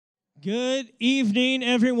Good evening,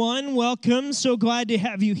 everyone. Welcome. So glad to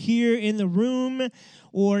have you here in the room.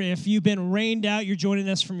 Or if you've been rained out, you're joining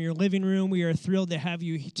us from your living room. We are thrilled to have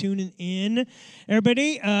you tuning in.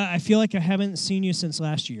 Everybody, I feel like I haven't seen you since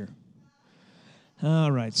last year.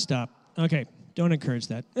 All right, stop. Okay, don't encourage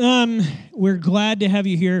that. We're glad to have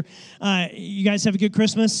you here. You guys have a good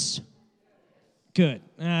Christmas? Good.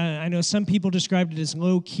 I know some people described it as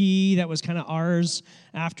low-key. That was kind of ours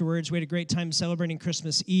afterwards. We had a great time celebrating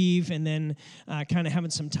Christmas Eve and then kind of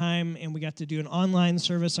having some time, and we got to do an online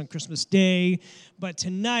service on Christmas Day. But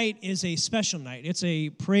tonight is a special night. It's a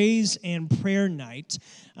praise and prayer night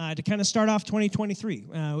to kind of start off 2023.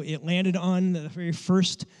 It landed on the very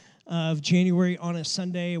first of January on a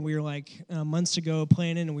Sunday, and we were like months ago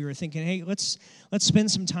planning, and we were thinking, hey, let's spend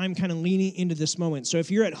some time kind of leaning into this moment. So if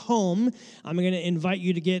you're at home, I'm going to invite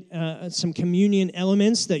you to get some communion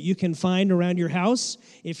elements that you can find around your house.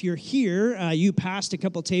 If you're here, you passed a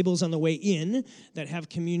couple tables on the way in that have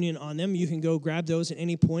communion on them. You can go grab those at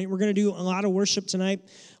any point. We're going to do a lot of worship tonight.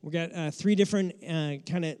 We've got 3 different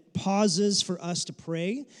kind of pauses for us to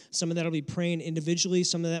pray. Some of that will be praying individually.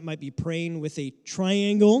 Some of that might be praying with a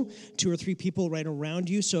triangle, 2 or 3 people right around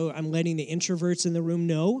you. So I'm letting the introverts in the room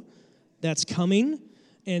know that's coming.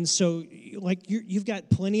 And so, like, you've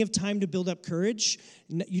got plenty of time to build up courage.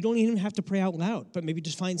 You don't even have to pray out loud, but maybe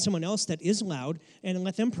just find someone else that is loud and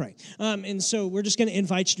let them pray. And so we're just going to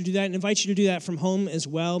invite you to do that, and invite you to do that from home as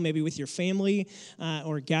well, maybe with your family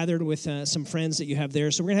or gathered with some friends that you have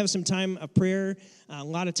there. So we're going to have some time of prayer, a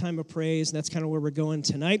lot of time of praise, and that's kind of where we're going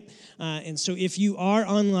tonight. And so if you are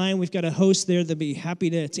online, we've got a host there that'll be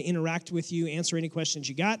happy to interact with you, answer any questions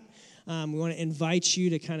you got. We want to invite you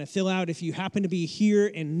to kind of fill out if you happen to be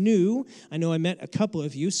here and new. I know I met a couple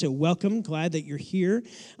of you, so welcome. Glad that you're here.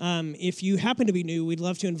 If you happen to be new, we'd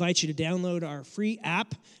love to invite you to download our free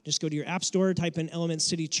app. Just go to your app store, type in Element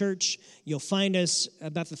City Church. You'll find us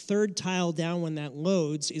about the 3rd tile down when that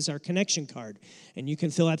loads is our connection card. And you can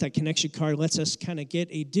fill out that connection card. Lets us kind of get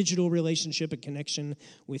a digital relationship, a connection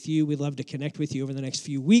with you. We'd love to connect with you over the next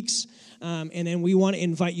few weeks. And then we want to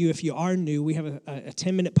invite you, if you are new, we have a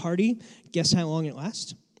 10-minute party. Guess how long it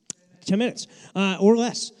lasts? 10 minutes or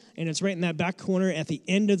less. And it's right in that back corner at the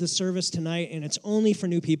end of the service tonight, and it's only for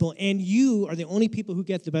new people. And you are the only people who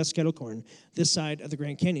get the best kettle corn this side of the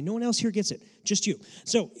Grand Canyon. No one else here gets it, just you.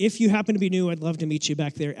 So if you happen to be new, I'd love to meet you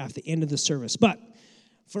back there at the end of the service. But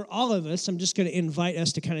for all of us, I'm just going to invite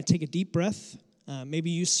us to kind of take a deep breath. Maybe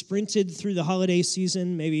you sprinted through the holiday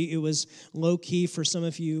season. Maybe it was low-key for some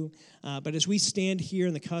of you. But as we stand here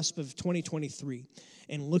on the cusp of 2023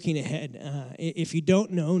 and looking ahead, if you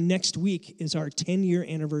don't know, next week is our 10-year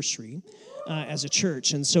anniversary as a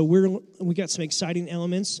church. And so we got some exciting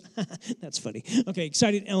elements. That's funny. Okay,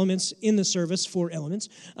 exciting elements in the service, 4 elements,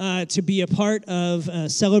 to be a part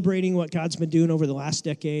of celebrating what God's been doing over the last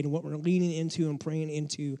decade and what we're leaning into and praying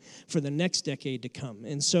into for the next decade to come.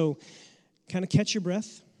 And so kind of catch your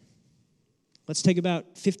breath. Let's take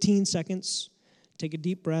about 15 seconds, take a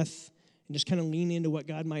deep breath, and just kind of lean into what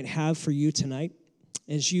God might have for you tonight.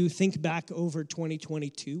 As you think back over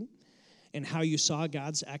 2022 and how you saw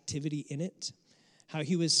God's activity in it, how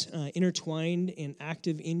he was intertwined and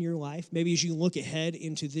active in your life. Maybe as you look ahead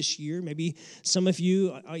into this year, maybe some of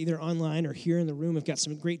you, either online or here in the room, have got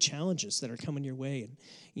some great challenges that are coming your way. And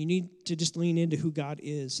you need to just lean into who God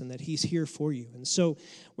is and that he's here for you. And so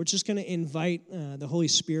we're just going to invite the Holy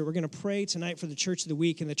Spirit. We're going to pray tonight for the Church of the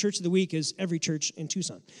Week. And the Church of the Week is every church in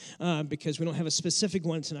Tucson because we don't have a specific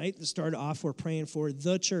one tonight. To start off, we're praying for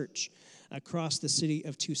the church across the city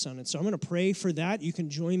of Tucson. And so I'm going to pray for that. You can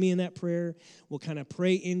join me in that prayer. We'll kind of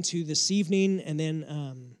pray into this evening. And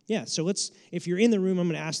then, so if you're in the room, I'm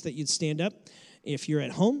going to ask that you'd stand up. If you're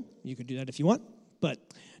at home, you can do that if you want. But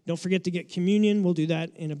don't forget to get communion. We'll do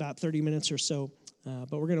that in about 30 minutes or so.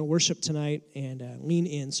 But we're going to worship tonight and lean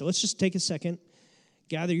in. So let's just take a second,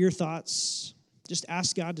 gather your thoughts. Just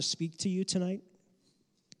ask God to speak to you tonight.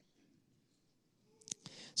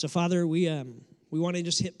 So, Father, we want to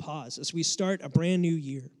just hit pause as we start a brand new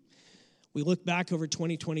year. We look back over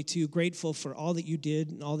 2022, grateful for all that you did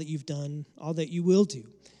and all that you've done, all that you will do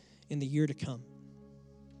in the year to come.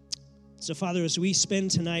 So, Father, as we spend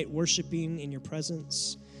tonight worshiping in your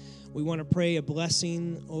presence, we want to pray a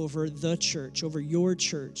blessing over the church, over your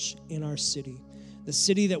church in our city, the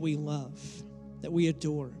city that we love, that we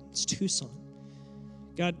adore. It's Tucson.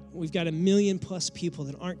 God, we've got 1 million+ people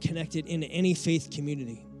that aren't connected into any faith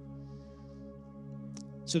community.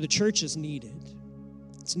 So the church is needed.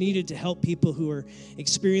 It's needed to help people who are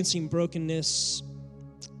experiencing brokenness,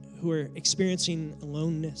 who are experiencing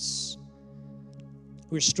aloneness,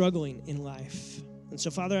 who are struggling in life. And so,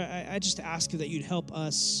 Father, I just ask that you'd help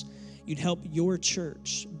us you'd help your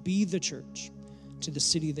church be the church to the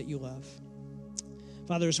city that you love.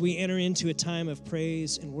 Father, as we enter into a time of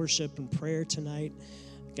praise and worship and prayer tonight,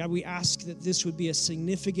 God, we ask that this would be a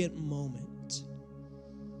significant moment.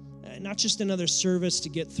 Not just another service to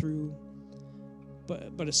get through,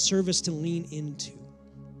 but a service to lean into.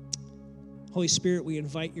 Holy Spirit, we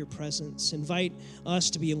invite your presence. Invite us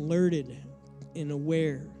to be alerted and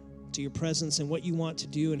aware to your presence and what you want to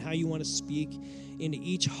do and how you want to speak into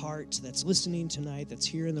each heart that's listening tonight, that's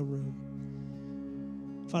here in the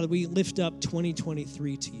room. Father, we lift up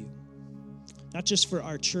 2023 to you, not just for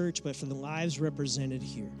our church, but for the lives represented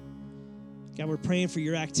here. God, we're praying for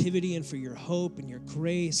your activity and for your hope and your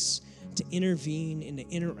grace to intervene and to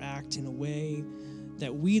interact in a way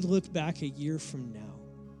that we look back a year from now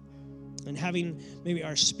and having maybe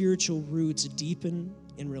our spiritual roots deepen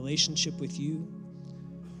in relationship with you,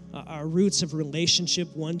 our roots of relationship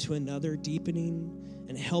one to another deepening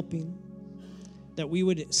and helping, that we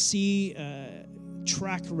would see a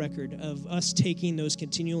track record of us taking those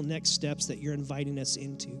continual next steps that you're inviting us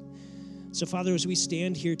into. So, Father, as we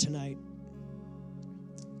stand here tonight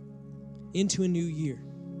into a new year,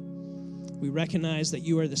 we recognize that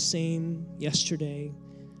you are the same yesterday,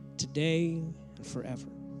 today, and forever.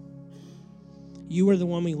 You are the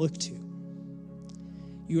one we look to.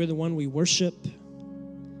 You are the one we worship.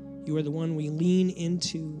 You are the one we lean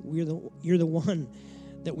into. You're the one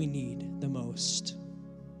that we need the most.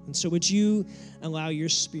 And so would you allow your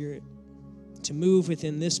Spirit to move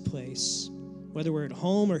within this place, whether we're at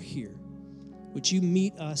home or here? Would you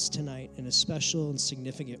meet us tonight in a special and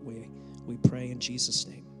significant way? We pray in Jesus'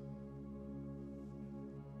 name.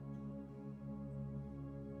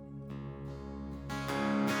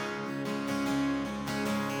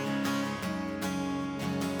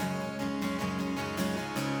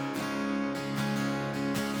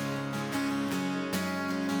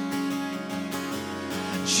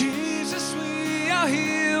 Jesus, we are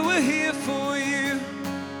here, we're here for you.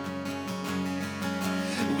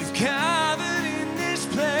 We've gathered in this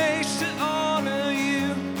place to honor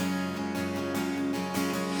you,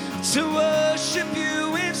 to worship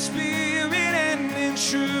you in spirit and in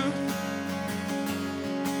truth.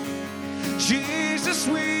 Jesus,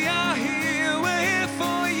 we are here, we're here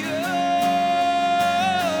for you.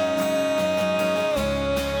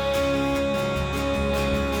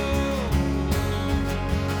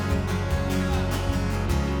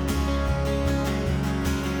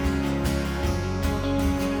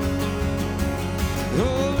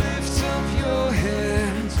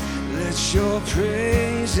 Your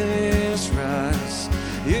praises rise.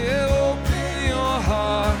 Yeah, open your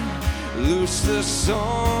heart, loose the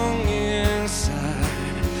song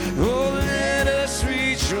inside. Oh, let us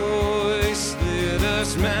rejoice, let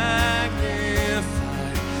us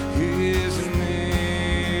magnify his name.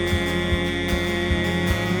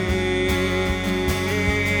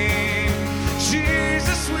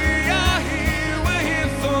 Jesus, we are here, we're here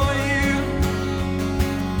for you.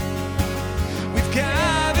 We've gathered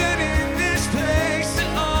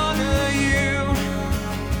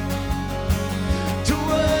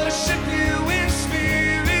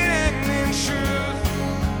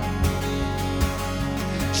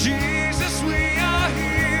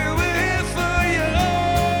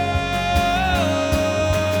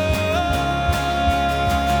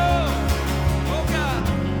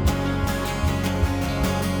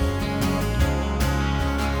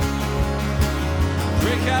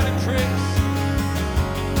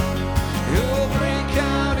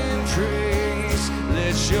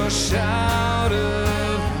your shout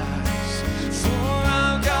of rise, for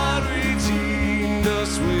our God redeemed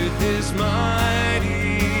us with his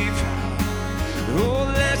mighty power. Oh,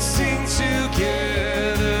 let's sing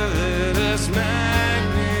together, let us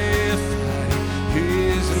magnify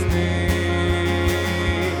his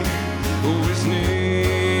name, oh, his name.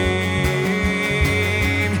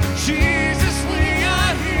 Jesus, we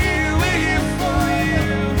are here, we're here for you.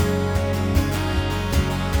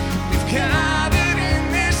 We've gathered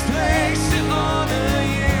to honor you.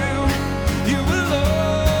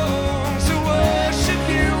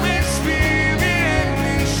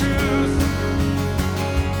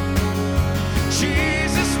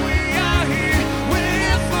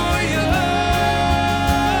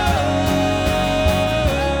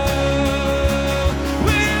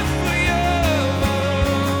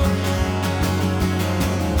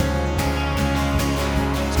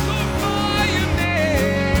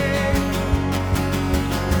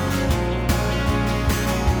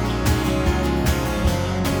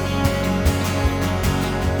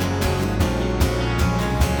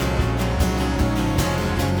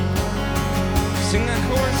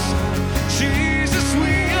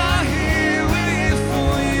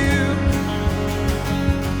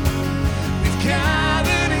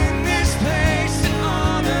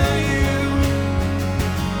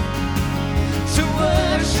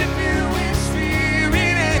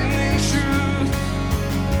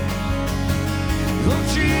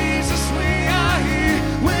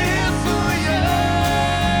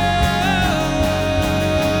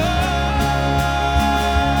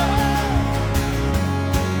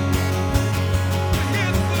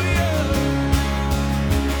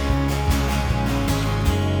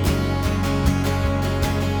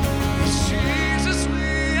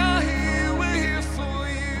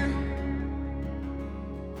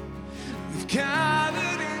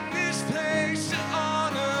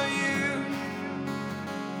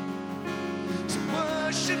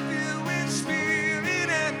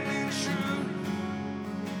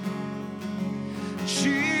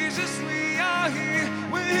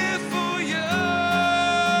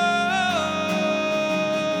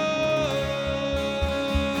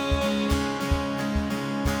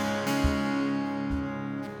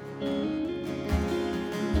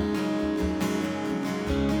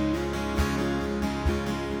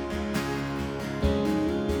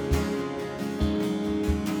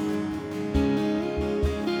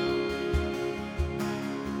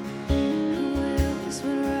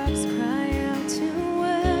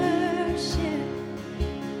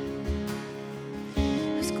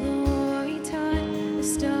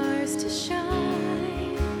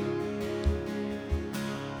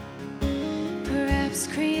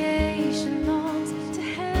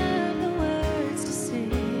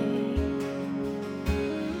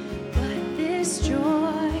 this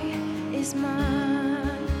joy is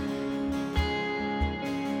mine.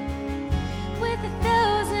 With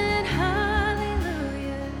 1,000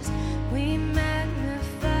 hallelujahs, we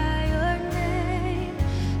magnify your name.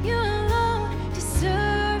 You alone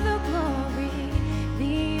deserve the glory,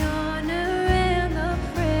 the honor, and the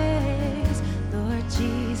praise. Lord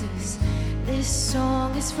Jesus, this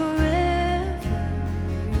song is forever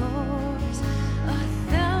yours.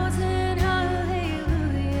 1,000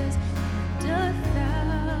 hallelujahs and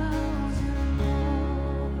 1,000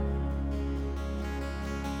 more.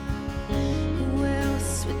 Who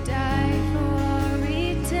else would die for our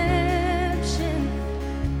redemption?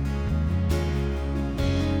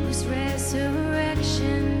 Whose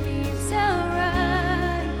resurrection means our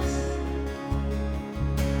rise?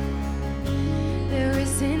 There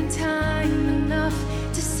isn't time enough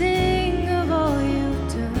to sing of all you've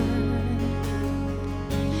done,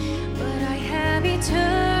 but I have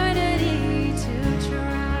eternity to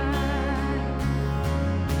try.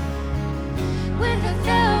 With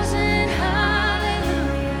 1,000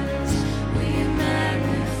 hallelujahs, we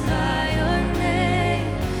magnify your name.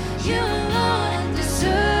 You alone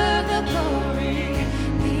deserve the glory,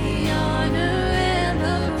 the honor, and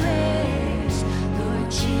the praise. Lord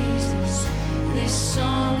Jesus, this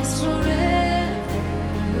song is forever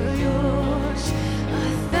yours.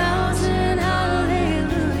 1,000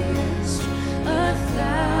 hallelujahs,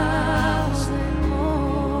 1,000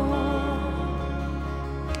 more.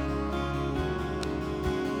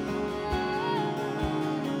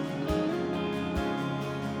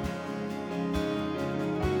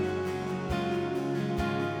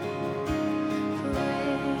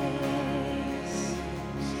 Praise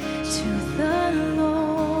to the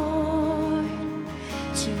Lord,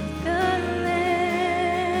 to the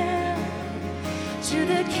Lamb, to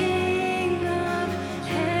the King of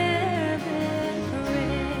heaven.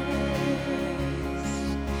 Praise,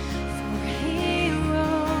 for he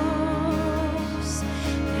rose,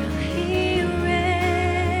 now he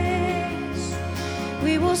reigns.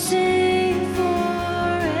 We will sing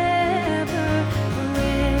forever.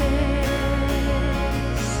 Praise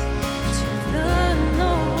to the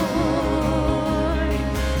Lord,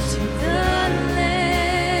 to the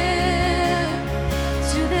Lamb,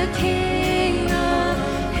 to the King of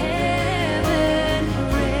heaven.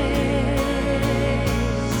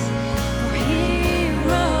 Praise, for he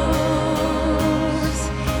rose,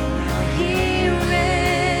 now he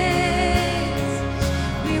reigns.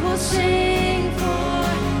 We will sing forever.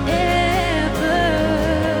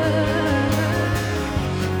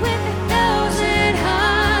 With 1,000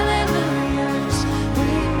 hallelujahs, we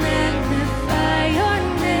magnify your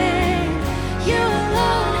name. You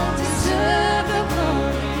alone deserve the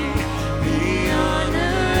glory, the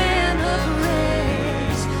honor, and the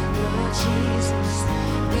praise. Lord Jesus,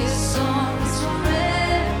 this song is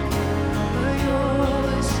forever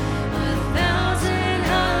yours. 1,000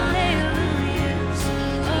 hallelujahs,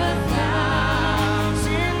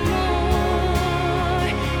 1,000 more.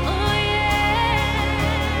 Oh yeah.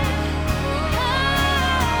 Oh,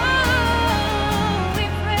 we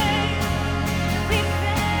praise, we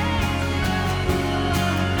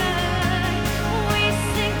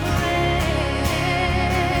sing praise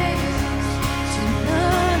to the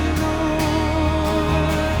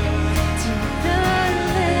Lord, to the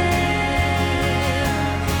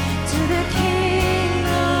Lamb, to the King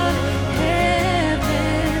of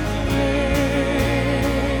heaven.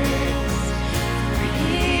 Praise, for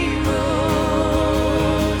he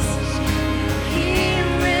rose, he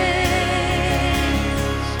reigns.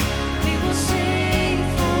 We will sing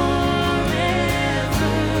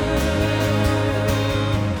forever.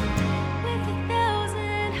 With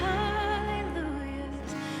 1,000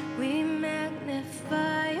 hallelujahs, we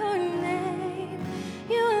magnify your name.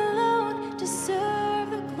 You alone deserve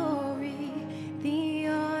the glory, the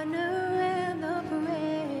honor, and the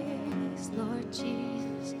praise. Lord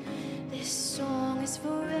Jesus, this song is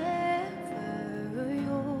forever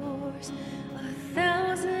yours.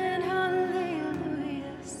 1,000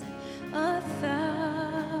 hallelujahs,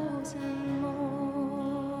 1,000 more.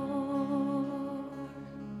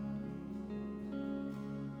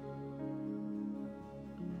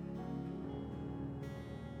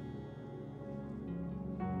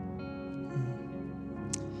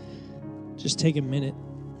 Just take a minute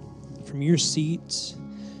from your seats,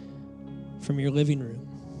 from your living room.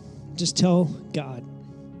 Just tell God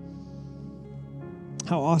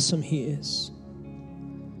how awesome he is.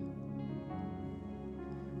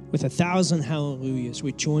 With 1,000 hallelujahs,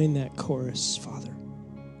 we join that chorus, Father.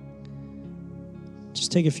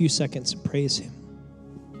 Just take a few seconds and praise him.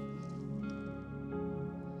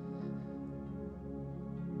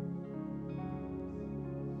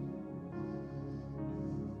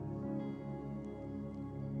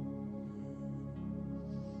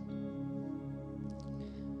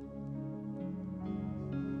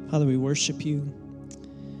 Father, we worship you.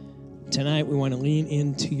 Tonight, we want to lean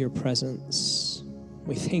into your presence.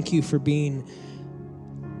 We thank you for being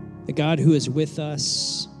the God who is with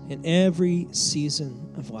us in every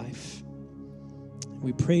season of life.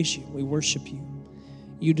 We praise you. We worship you.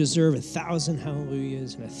 You deserve 1,000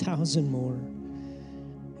 hallelujahs and 1,000 more.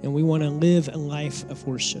 And we want to live a life of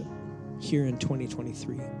worship here in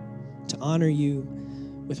 2023, to honor you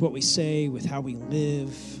with what we say, with how we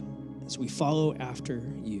live, as we follow after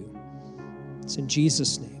you. It's in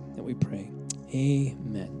Jesus' name that we pray.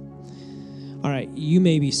 Amen. All right, you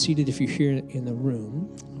may be seated if you're here in the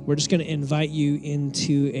room. We're just going to invite you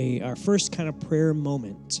into our first kind of prayer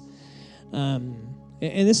moment. And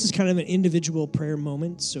this is kind of an individual prayer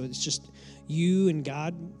moment, so it's just you and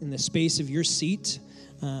God in the space of your seat,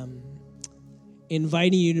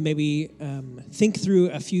 inviting you to maybe think through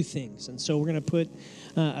a few things. And so we're going to put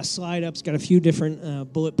a slide up. It's got a few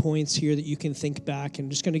different bullet points here that you can think back, and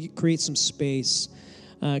just going to create some space.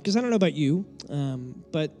 Because I don't know about you,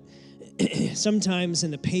 but sometimes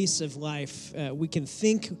in the pace of life, we can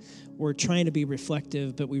think we're trying to be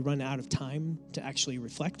reflective, but we run out of time to actually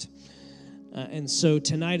reflect. And so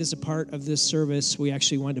tonight, as a part of this service, we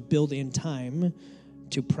actually wanted to build in time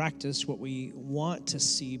to practice what we want to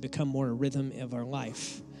see become more a rhythm of our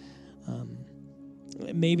life.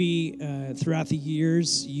 Maybe throughout the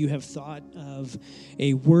years, you have thought of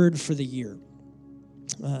a word for the year.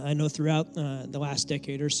 I know throughout the last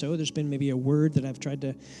decade or so, there's been maybe a word that I've tried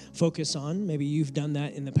to focus on. Maybe you've done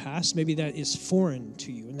that in the past. Maybe that is foreign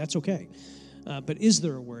to you, and that's okay. But is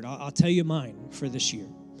there a word? I'll tell you mine for this year.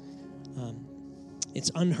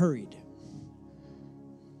 It's unhurried.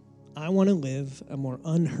 I want to live a more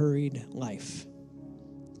unhurried life.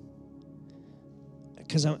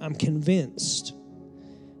 Because I'm convinced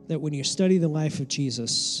that when you study the life of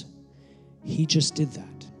Jesus, he just did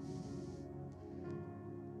that.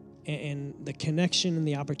 And the connection and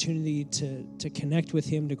the opportunity to connect with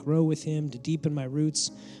him, to grow with him, to deepen my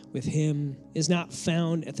roots with him is not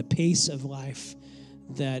found at the pace of life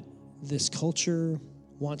that this culture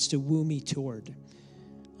wants to woo me toward.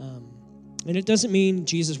 And it doesn't mean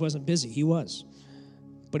Jesus wasn't busy. He was.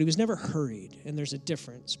 But he was never hurried. And there's a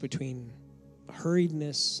difference between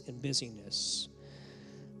hurriedness and busyness.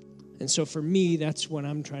 And so for me, that's what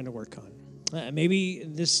I'm trying to work on. Maybe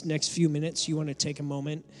this next few minutes, you want to take a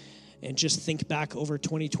moment and just think back over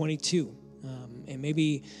 2022. And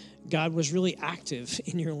maybe God was really active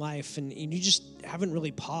in your life, and you just haven't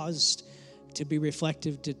really paused to be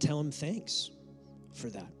reflective, to tell him thanks for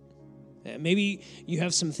that. Maybe you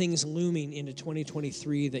have some things looming into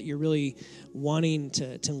 2023 that you're really wanting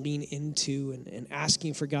to lean into and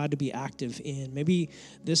asking for God to be active in. Maybe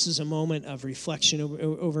this is a moment of reflection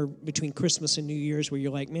over between Christmas and New Year's where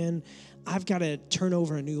you're like, man, I've got to turn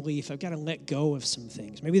over a new leaf. I've got to let go of some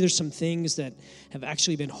things. Maybe there's some things that have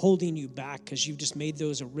actually been holding you back because you've just made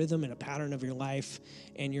those a rhythm and a pattern of your life,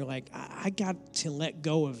 and you're like, I got to let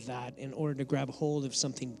go of that in order to grab hold of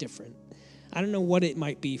something different. I don't know what it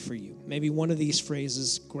might be for you. Maybe one of these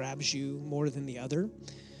phrases grabs you more than the other.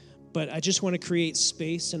 But I just want to create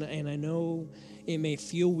space, and I know it may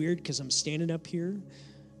feel weird because I'm standing up here,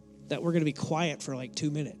 that we're going to be quiet for like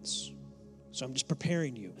 2 minutes. So I'm just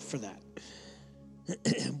preparing you for that.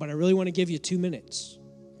 But I really want to give you 2 minutes,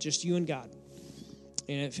 just you and God.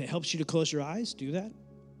 And if it helps you to close your eyes, do that.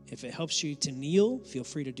 If it helps you to kneel, feel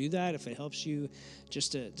free to do that. If it helps you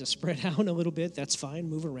just to spread out a little bit, that's fine.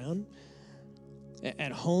 Move around.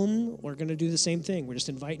 At home, we're going to do the same thing. We're just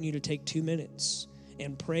inviting you to take 2 minutes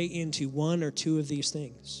and pray into one or two of these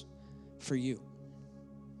things for you.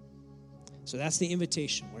 So that's the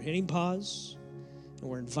invitation. We're hitting pause, and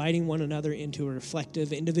we're inviting one another into a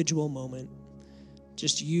reflective, individual moment,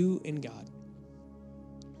 just you and God.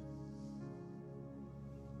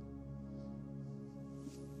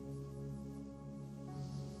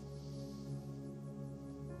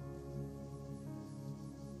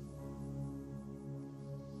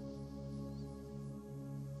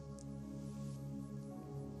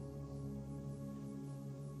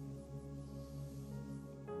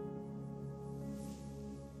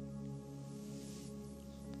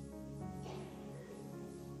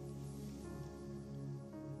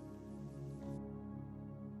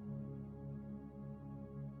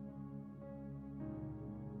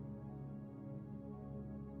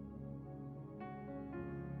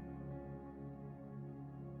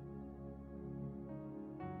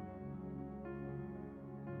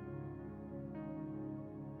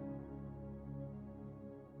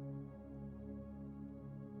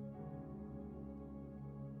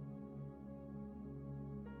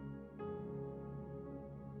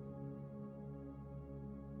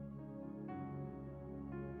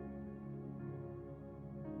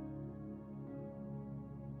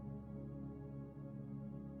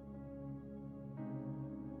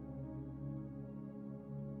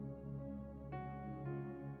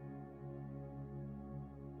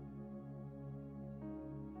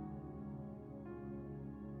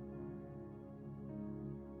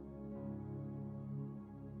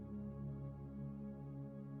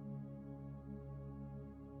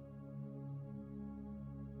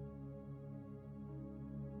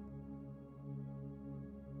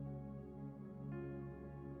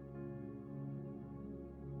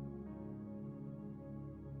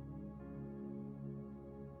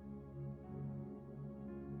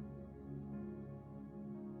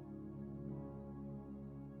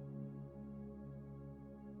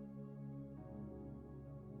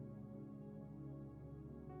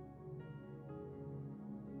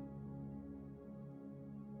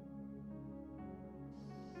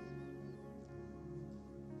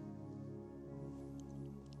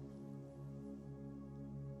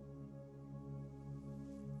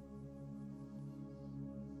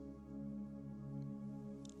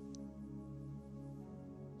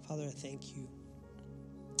 Father, I thank you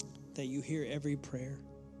that you hear every prayer.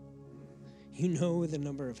 You know the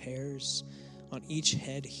number of hairs on each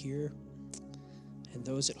head here and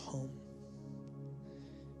those at home.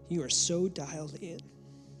 You are so dialed in.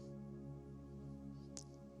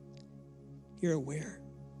 You're aware.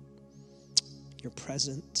 You're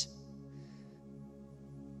present.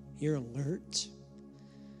 You're alert.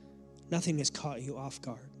 Nothing has caught you off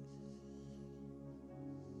guard.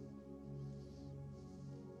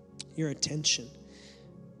 Your attention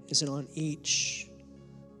is on each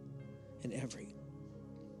and every.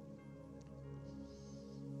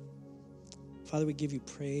 Father, we give you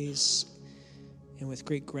praise and with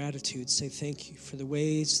great gratitude say thank you for the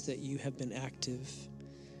ways that you have been active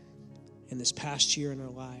in this past year in our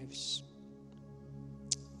lives.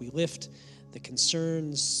 We lift the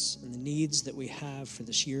concerns and the needs that we have for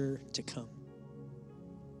this year to come.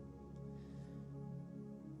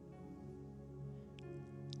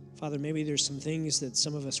 Father, maybe there's some things that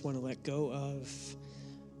some of us want to let go of.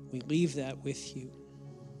 We leave that with you.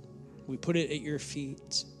 We put it at your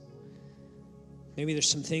feet. Maybe there's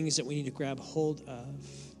some things that we need to grab hold of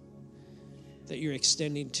that you're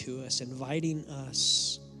extending to us, inviting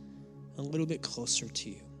us a little bit closer to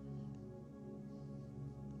you,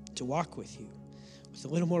 to walk with you with a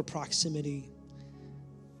little more proximity,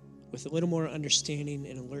 with a little more understanding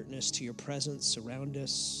and alertness to your presence around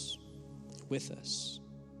us, with us.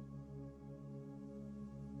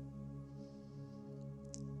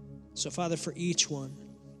 So, Father, for each one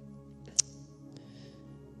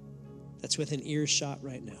that's within earshot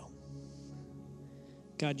right now,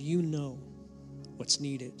 God, you know what's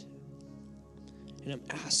needed. And I'm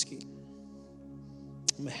asking,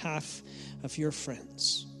 on behalf of your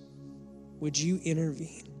friends, would you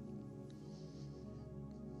intervene?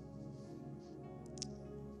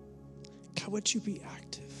 God, would you be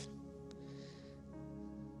active?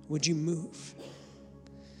 Would you move?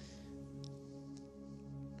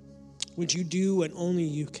 Would you do what only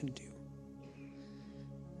you can do?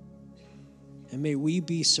 And may we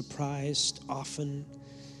be surprised often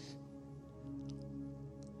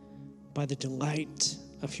by the delight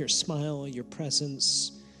of your smile, your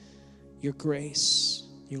presence, your grace,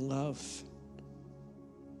 your love,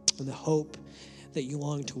 and the hope that you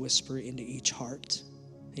long to whisper into each heart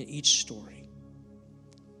and each story.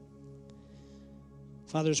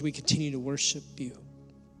 Father, as we continue to worship you,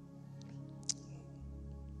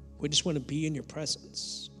 we just want to be in your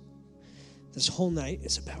presence. This whole night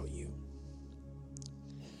is about you.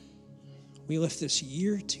 We lift this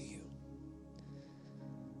year to you.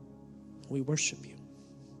 We worship you.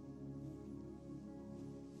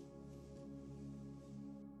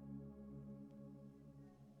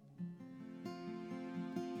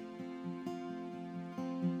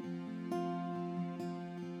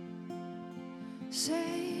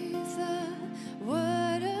 Say the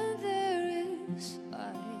word and there is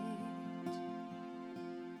light.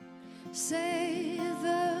 Say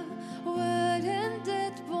the word and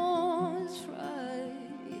dead bones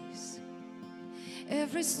rise.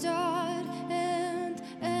 Every start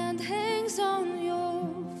and hangs on your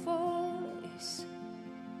voice.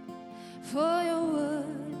 For your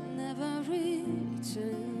word never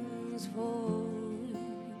returns void.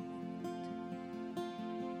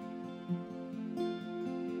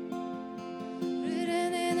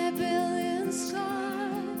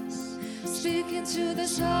 Speaking to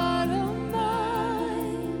this heart of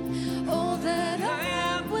mine, all that I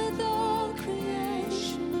am with all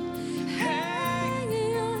creation,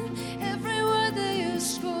 hanging on every word that you've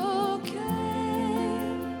spoken.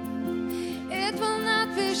 It will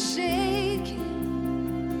not be shaken,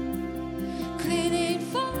 clinging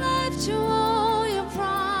for life to all your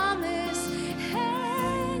promise,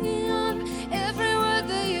 hanging on every word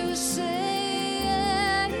that you say.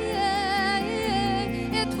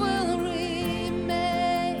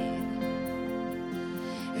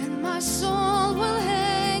 Soul will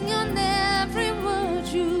hang on every word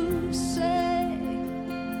you say.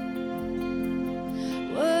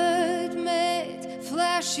 Word made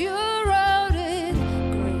flesh, you wrote in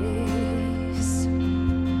grace.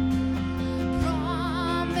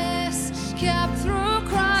 Promise kept through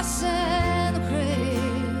cross and grave.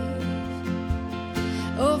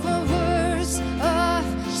 Over words of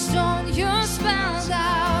stone you spelled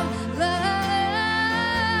out love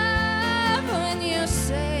when you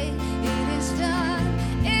say it is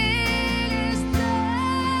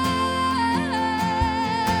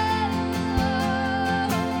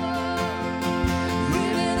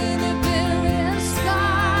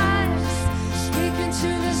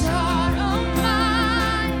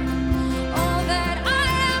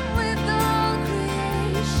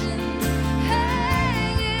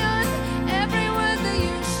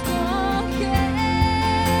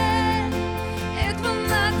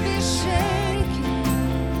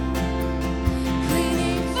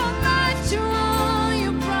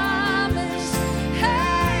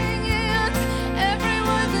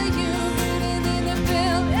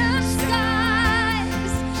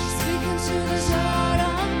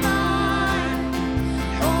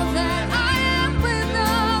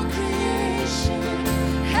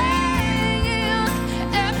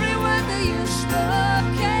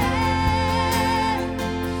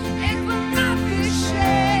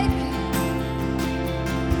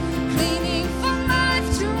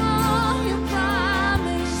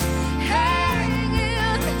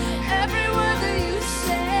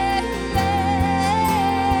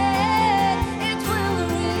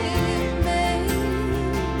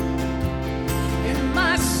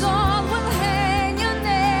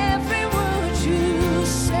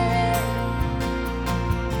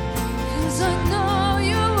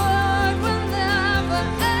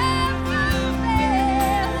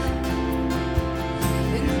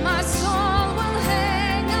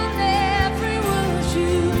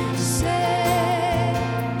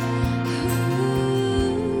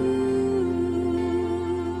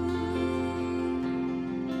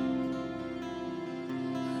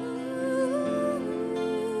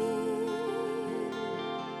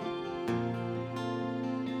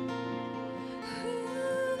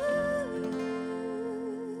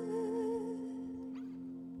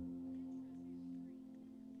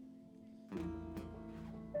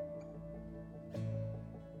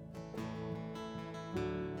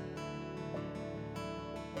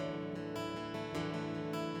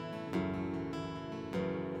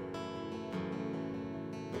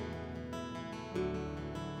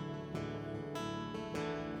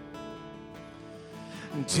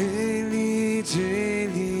Daily,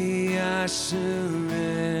 daily I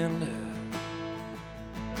surrender.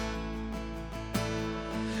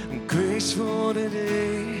 Grace for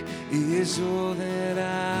today is all that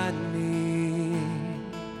I need.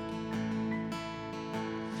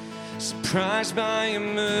 Surprised by your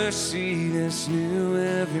mercy that's new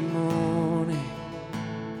every morning.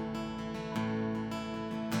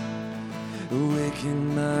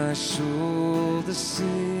 Awaken my soul to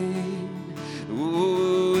sing.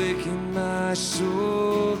 Awaken my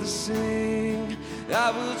soul to sing.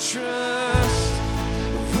 I will trust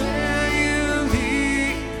where you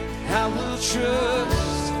lead. I will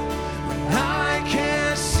trust when I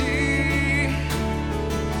can't see.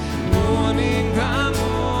 Morning by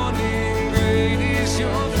morning, great is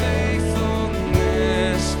your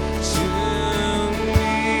faithfulness to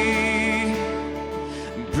me.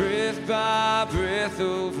 Breath by breath,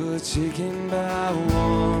 overtaken by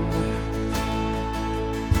wonder.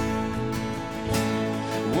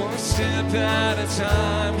 One step at a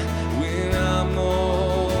time when I'm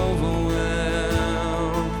overwhelmed.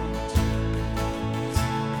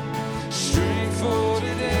 Strength for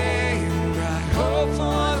today and bright hope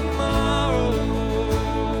for tomorrow.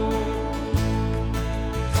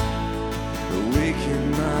 Awaken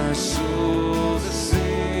my soul to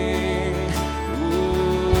sing.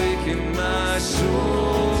 Awaken my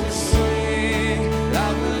soul to sing. I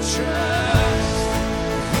will trust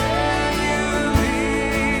where you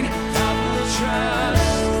lead. I will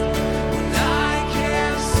trust when I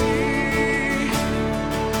can't see.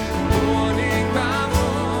 Morning by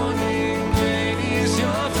morning, great is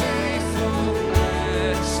your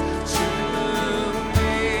faithfulness to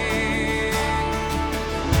me.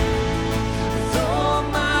 With all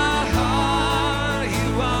my heart, you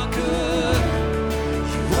are good.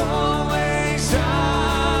 You always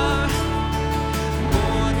are.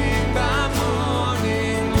 Morning by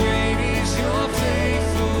morning, great is your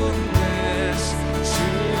faithfulness to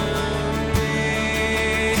me.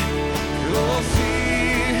 Oh,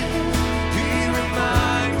 fear, be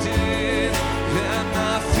reminded that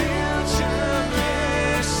my future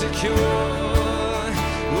is secure.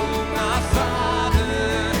 Oh, my Father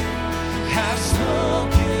has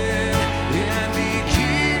spoken, and He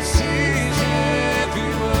keeps His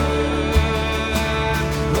every word.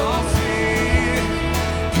 Oh, fear,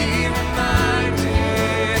 be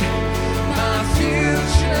reminded my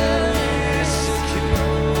future is secure.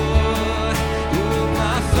 Oh,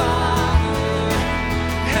 my Father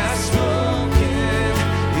has spoken,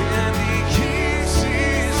 and He keeps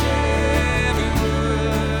His every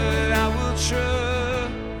word. I will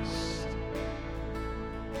trust.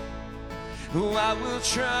 Oh, I will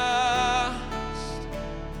trust.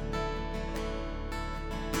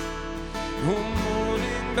 Oh,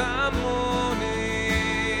 morning by morning,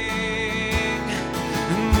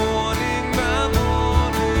 morning by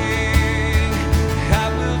morning, I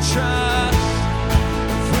will trust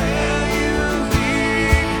where you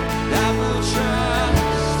lead. I will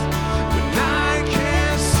trust when I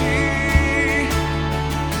can't see.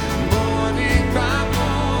 Morning by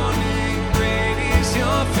morning, great is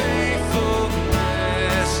your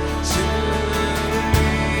faithfulness to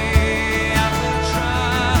me. I will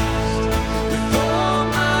trust with all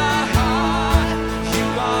my heart. You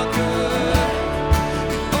are good,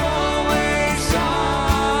 you always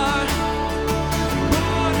are.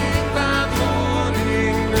 Morning by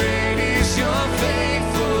morning, great is your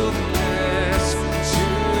faithfulness to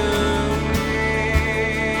me.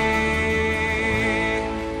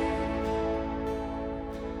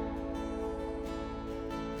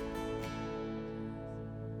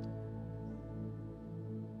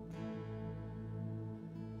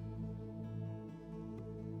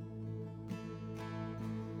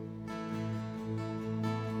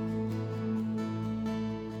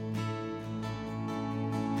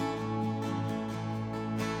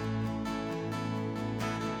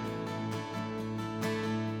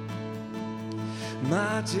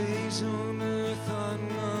 My days on earth are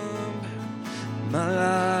numbered. My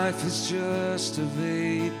life is just a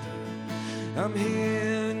vapor. I'm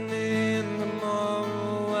here and then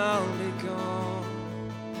tomorrow I'll be gone.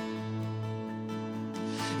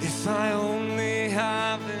 If I only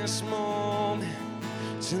have this moment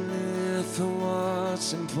to live for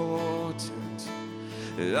what's important,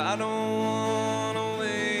 I don't want to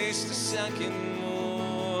waste a second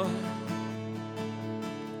more.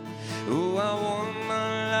 Oh, I want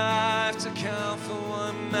my life to count for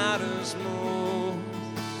what matters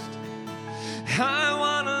most. I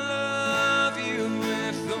want to love you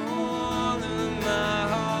with all of my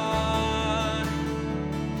heart.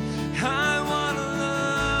 I want to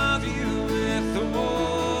love you with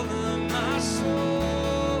all of my soul.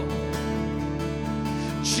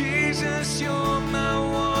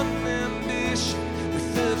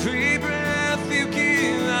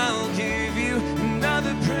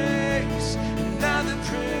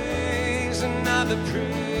 another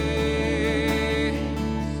praise.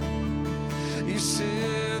 You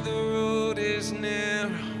said the road is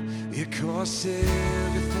narrow, it costs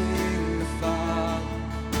everything to follow.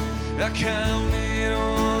 I count it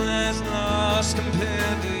all as lost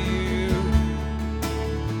compared to you.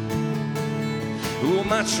 Oh,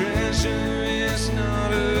 my treasure is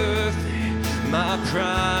not earthly, my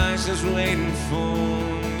prize is waiting for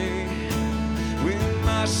me. When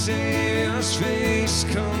my Savior's face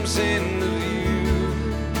comes into view.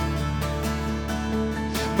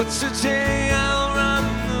 But today I'll run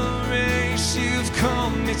the race you've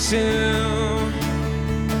called me to.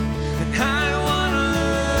 And I want to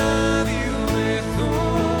love you with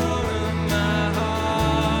all of my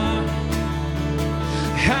heart.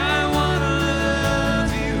 I want to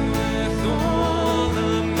love you with all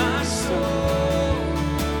of my soul.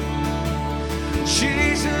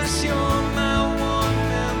 Jesus, you're my one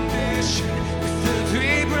ambition. With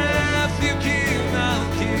every breath you give, I'll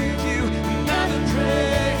give you another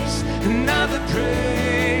praise, another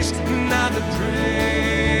praise, another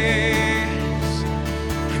praise,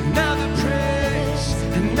 another praise,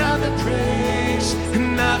 another praise,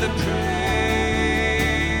 another praise.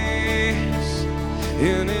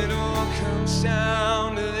 And it all comes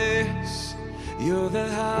down to this: you're the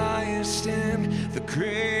highest and the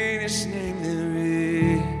greatest name there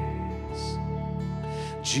is,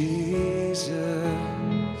 Jesus.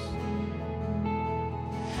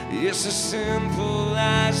 It's as simple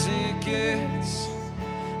as it gets.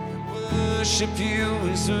 Worship you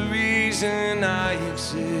is the reason I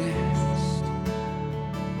exist.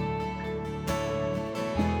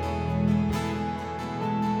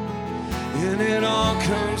 And it all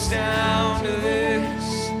comes down to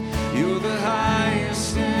this: you're the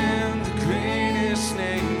highest and the greatest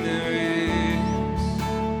name there is,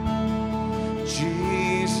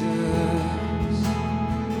 Jesus.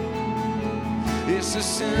 It's as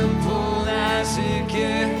simple as it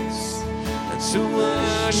gets. And to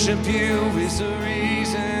worship you is the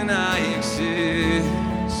reason I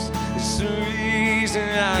exist. It's the reason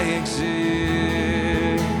I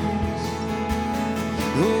exist.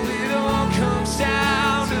 Oh, it all comes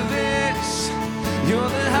down to this: you're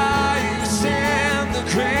the highest and the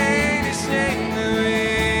greatest name there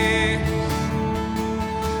is,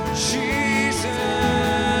 Jesus.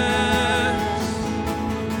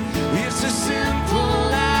 It's as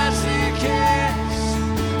simple as it gets.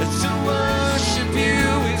 To worship you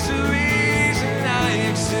is the reason I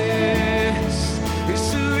exist. It's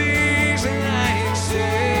the reason I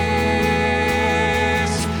exist.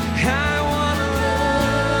 I want to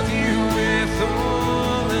love you with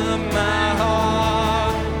all of my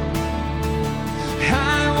heart.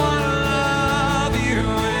 I want to love you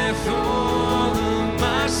with all of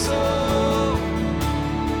my soul.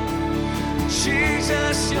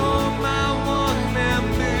 Jesus, you're my one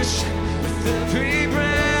ambition. With every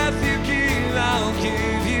breath you give, I'll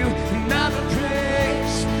give you another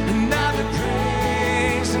praise, another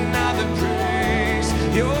praise, another praise.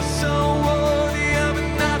 You're so worthy of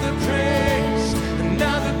another praise,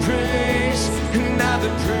 another praise,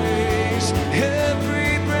 another praise.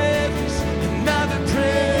 Every breath is another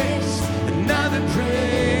praise, another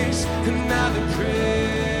praise, another praise.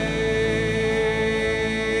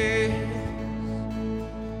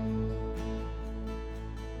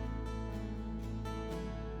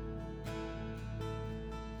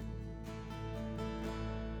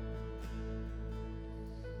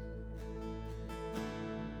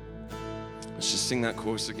 Let's just sing that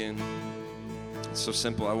chorus again. It's so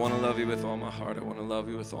simple. I want to love you with all my heart. I want to love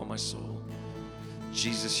you with all my soul.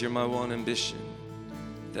 Jesus, you're my one ambition.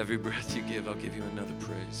 With every breath you give, I'll give you another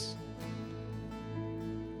praise.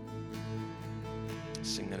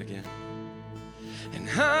 Sing that again. And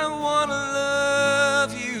I want to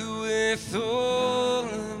love you with all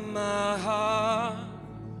of my heart.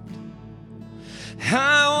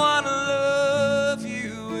 I want to love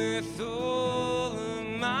you with all of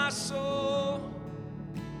my soul.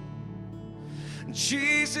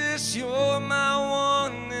 Jesus, you're my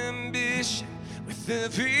one ambition. With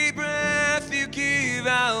every breath you give,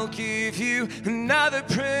 I'll give you another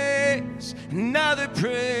praise, another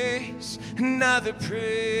praise, another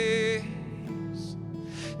praise.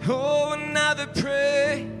 Oh, another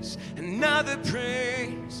praise, another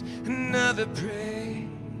praise, another praise.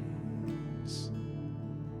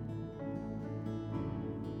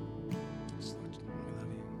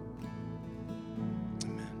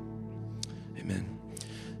 Amen.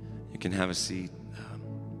 You can have a seat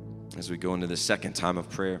as we go into the second time of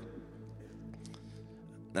prayer.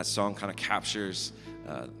 That song kind of captures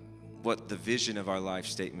what the vision of our life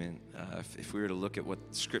statement, if we were to look at what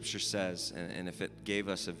Scripture says, and if it gave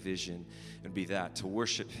us a vision, it would be that to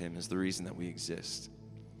worship Him is the reason that we exist.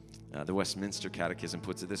 The Westminster Catechism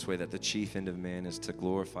puts it this way, that the chief end of man is to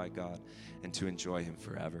glorify God and to enjoy Him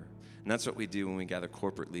forever. And that's what we do when we gather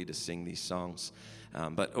corporately to sing these songs.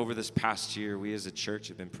 But over this past year, we as a church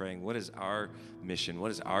have been praying, what is our mission? What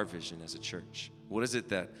is our vision as a church? What is it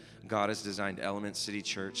that God has designed Element City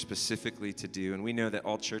Church specifically to do? And we know that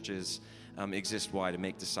all churches exist why? To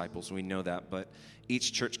make disciples. We know that. But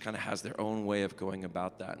each church kind of has their own way of going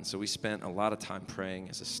about that. And so we spent a lot of time praying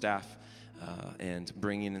as a staff and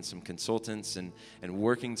bringing in some consultants and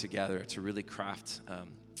working together to really craft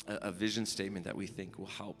a vision statement that we think will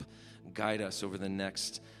help guide us over the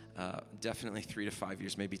next definitely 3 to 5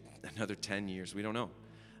 years, maybe another 10 years. We don't know.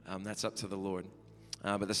 That's up to the Lord.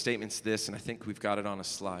 But the statement's this, and I think we've got it on a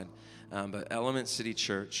slide. But Element City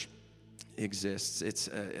Church exists. It's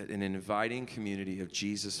an inviting community of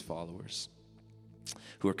Jesus followers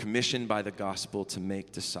who are commissioned by the gospel to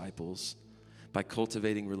make disciples by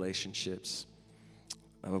cultivating relationships.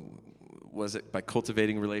 By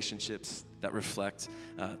cultivating relationships that reflect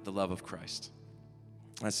the love of Christ.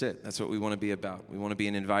 That's it. That's what we want to be about. We want to be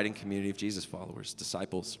an inviting community of Jesus followers,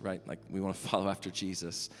 disciples, right? Like we want to follow after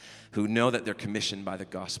Jesus, who know that they're commissioned by the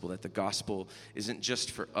gospel, that the gospel isn't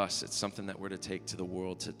just for us. It's something that we're to take to the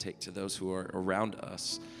world, to take to those who are around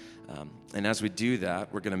us. And as we do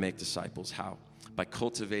that, we're going to make disciples. How? By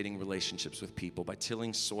cultivating relationships with people, by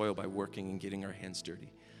tilling soil, by working and getting our hands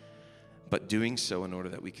dirty. But doing so in order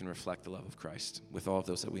that we can reflect the love of Christ with all of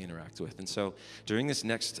those that we interact with. And so during this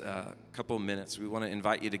next couple of minutes, we want to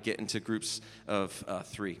invite you to get into groups of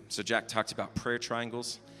 3. So Jack talked about prayer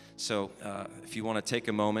triangles. So if you want to take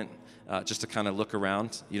a moment just to kind of look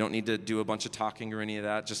around, you don't need to do a bunch of talking or any of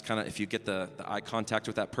that. Just kind of, if you get the eye contact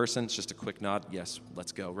with that person, it's just a quick nod. Yes,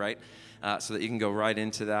 let's go, right? So that you can go right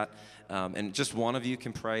into that. And just one of you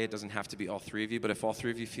can pray. It doesn't have to be all 3 of you, but if all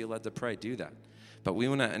 3 of you feel led to pray, do that. But we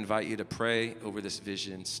want to invite you to pray over this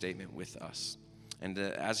vision statement with us. And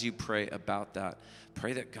as you pray about that,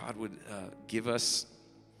 pray that God would give us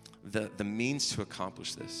the means to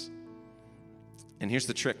accomplish this. And here's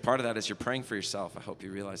the trick. Part of that is you're praying for yourself. I hope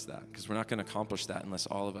you realize that, because we're not going to accomplish that unless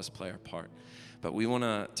all of us play our part. But we want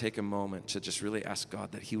to take a moment to just really ask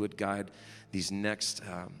God that He would guide these next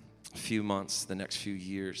few months, the next few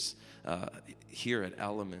years here at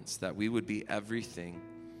Elements, that we would be everything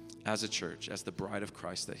as a church, as the bride of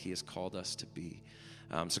Christ that He has called us to be.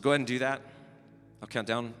 So go ahead and do that. I'll count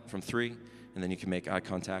down from 3, and then you can make eye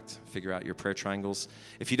contact, figure out your prayer triangles.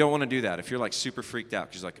 If you don't want to do that, if you're like super freaked out,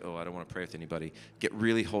 because you're like, oh, I don't want to pray with anybody, get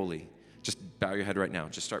really holy. Just bow your head right now.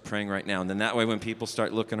 Just start praying right now. And then that way when people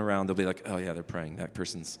start looking around, they'll be like, oh yeah, they're praying.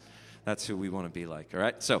 That's who we want to be like, all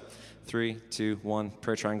right? So 3, 2, 1,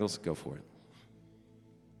 prayer triangles, go for it.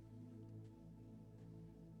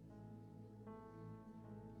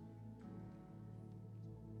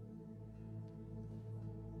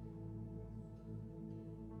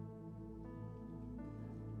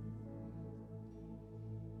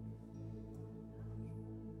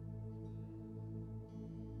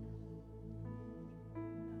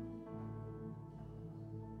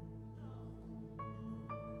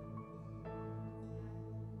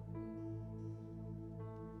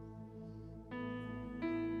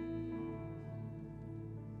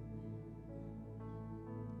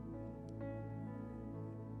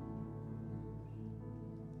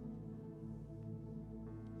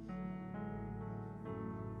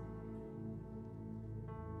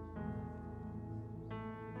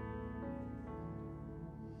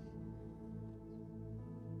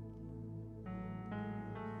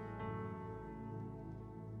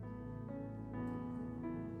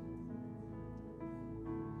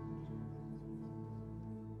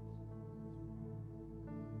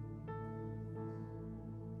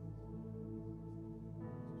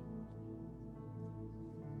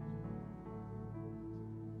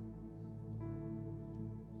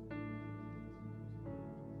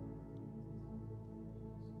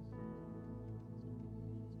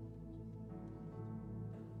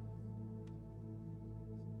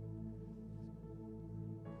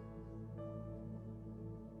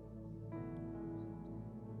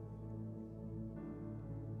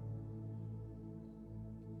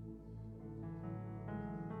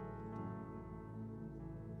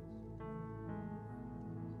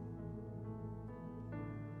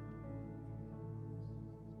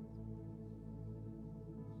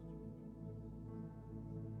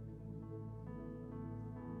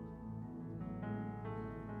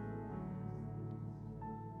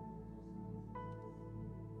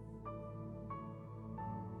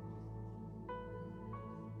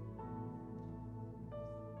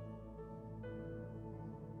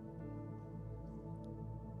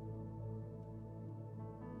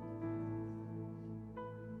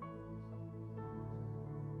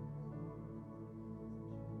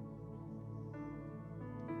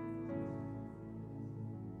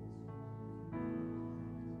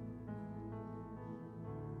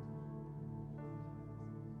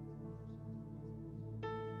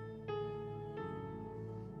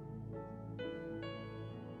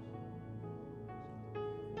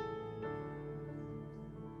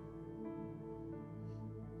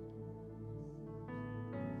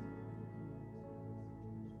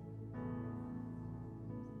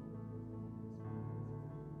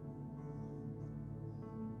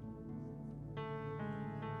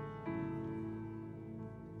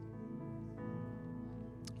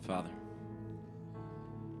 Father,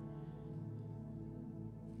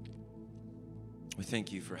 we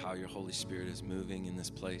thank you for how your Holy Spirit is moving in this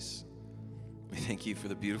place. We thank you for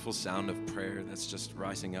the beautiful sound of prayer that's just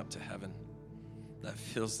rising up to heaven, that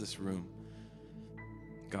fills this room.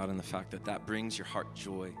 God, and the fact that that brings your heart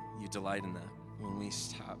joy. You delight in that when we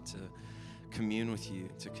stop to commune with you,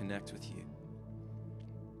 to connect with you.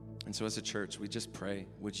 And so as a church, we just pray,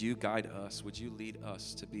 would you guide us? Would you lead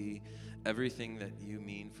us to be everything that you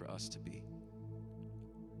mean for us to be?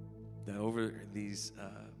 That over these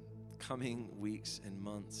coming weeks and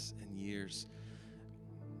months and years,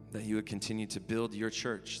 that you would continue to build your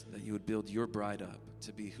church, that you would build your bride up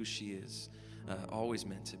to be who she is, always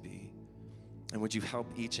meant to be. And would you help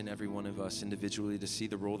each and every one of us individually to see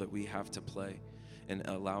the role that we have to play in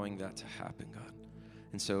allowing that to happen, God?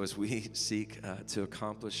 And so as we seek to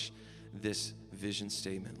accomplish this vision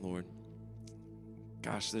statement, Lord,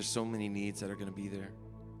 gosh, there's so many needs that are going to be there.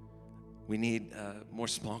 We need more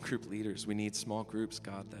small group leaders. We need small groups,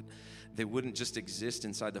 God, that they wouldn't just exist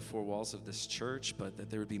inside the four walls of this church, but that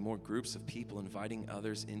there would be more groups of people inviting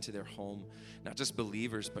others into their home, not just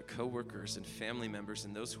believers, but coworkers and family members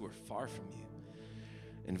and those who are far from you,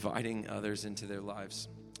 inviting others into their lives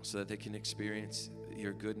so that they can experience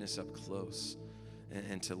your goodness up close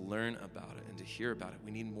and to learn about it and to hear about it.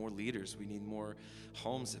 We need more leaders. We need more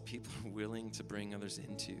homes that people are willing to bring others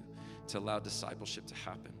into to allow discipleship to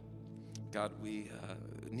happen. God, we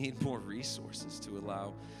need more resources to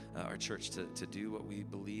allow our church to do what we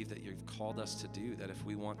believe that you've called us to do, that if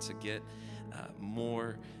we want to get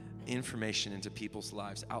more information into people's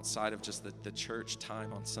lives outside of just the church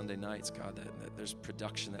time on Sunday nights, God, that there's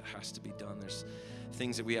production that has to be done. There's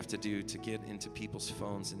things that we have to do to get into people's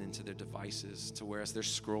phones and into their devices, to whereas they're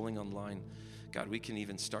scrolling online, God, we can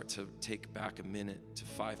even start to take back a minute to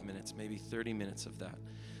 5 minutes, maybe 30 minutes of that,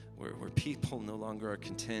 where people no longer are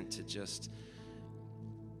content to just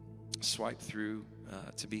swipe through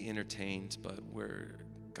to be entertained, but where,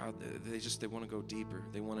 God, they want to go deeper.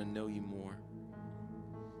 They want to know you more.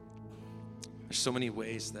 There's so many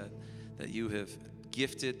ways that you have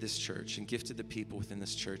gifted this church and gifted the people within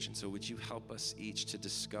this church. And so would you help us each to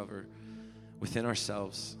discover within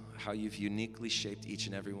ourselves how you've uniquely shaped each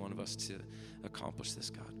and every one of us to accomplish this,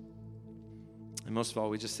 God. And most of all,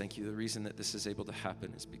 we just thank you. The reason that this is able to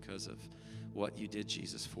happen is because of what you did,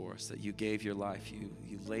 Jesus, for us, that you gave your life. You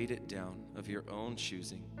laid it down of your own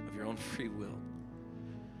choosing, of your own free will.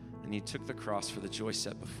 And you took the cross for the joy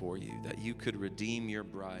set before you, that you could redeem your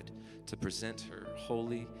bride to present her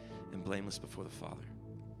holy and blameless before the Father.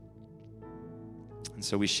 And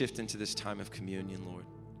so we shift into this time of communion, Lord.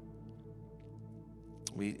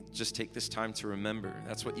 We just take this time to remember.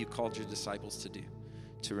 That's what you called your disciples to do,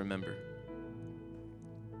 to remember.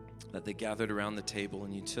 That they gathered around the table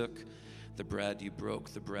and you took the bread, you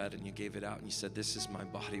broke the bread and you gave it out and you said, "This is my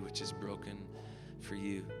body which is broken for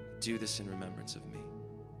you. Do this in remembrance of me."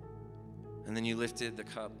 And then you lifted the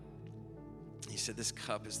cup. You said, "This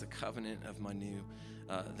cup is the covenant of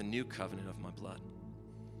the new covenant of my blood."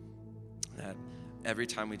 That every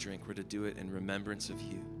time we drink, we're to do it in remembrance of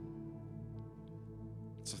you.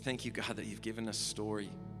 So thank you, God, that you've given us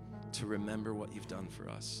story to remember what you've done for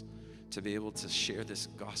us, to be able to share this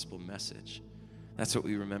gospel message. That's what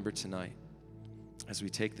we remember tonight as we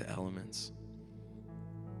take the elements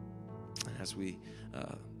and as we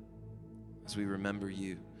remember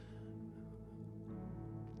you.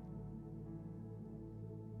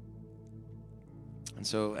 And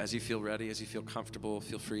so as you feel ready, as you feel comfortable,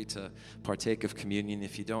 feel free to partake of communion.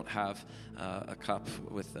 If you don't have a cup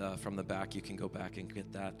from the back, you can go back and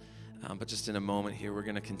get that. But just in a moment here, we're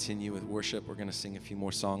going to continue with worship. We're going to sing a few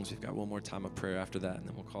more songs. We've got one more time of prayer after that, and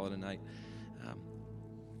then we'll call it a night.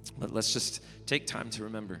 But let's just take time to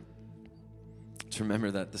remember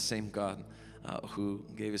that the same God who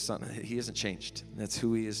gave his son, he hasn't changed. That's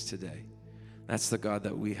who he is today. That's the God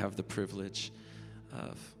that we have the privilege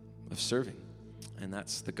of serving. And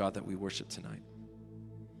that's the God that we worship tonight.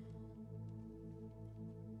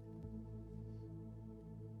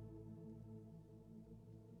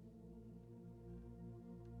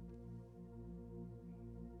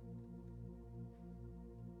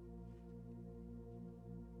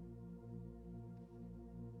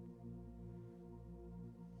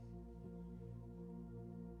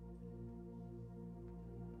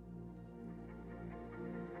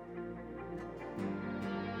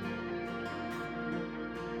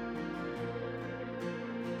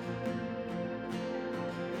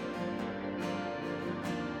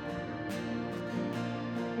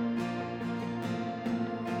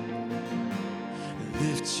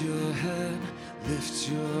 Lift your head, lift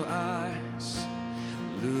your eyes,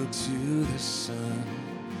 look to the sun.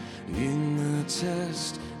 In the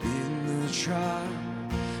test, in the trial,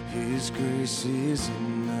 His grace is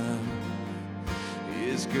enough.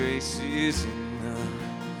 His grace is enough.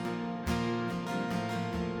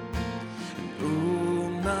 And oh,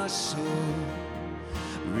 my soul,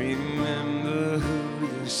 remember who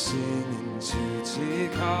you're singing to.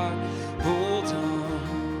 Take heart, hold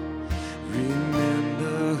on.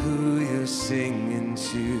 Remember who you're singing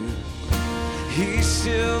to. He's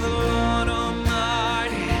still the Lord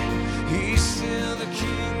Almighty. He's still the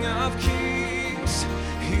King of Kings.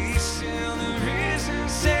 He's still the risen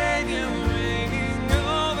Savior, reigning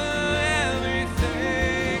over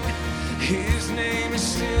everything. His name is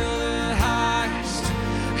still the highest.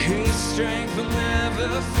 His strength will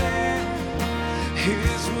never fail.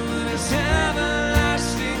 His word is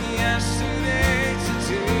everlasting, yesterday,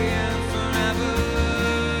 today, and forever.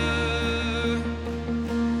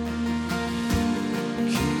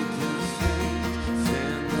 Keep the faith,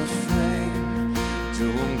 fan the flame.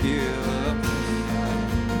 Don't give up the fight.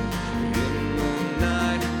 In the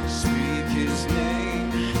night, speak His name.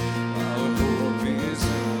 Our hope is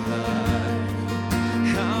alive.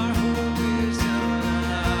 Our hope is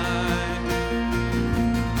alive.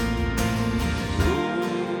 Oh,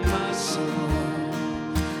 my soul,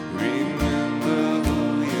 remember who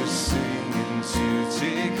you're singing to.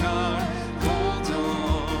 Take heart, hold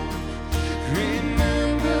on.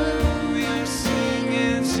 Remember who you're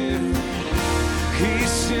singing to. He's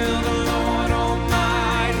still the Lord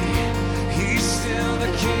Almighty. He's still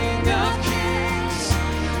the King of Kings.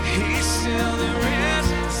 He's still the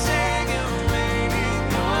risen Savior, reigning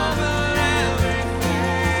over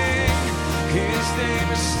everything. His name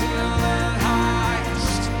is still the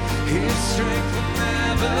highest. His strength will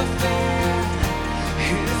never fail.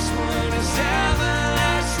 His word is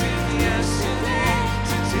everlasting, yesterday,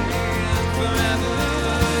 today, and forever.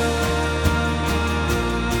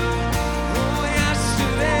 Oh,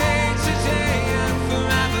 yesterday, today, and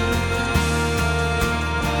forever.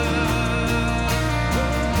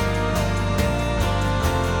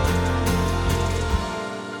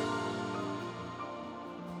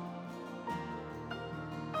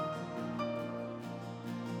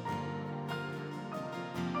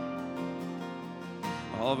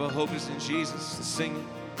 All of our hope is in Jesus. Let's sing it.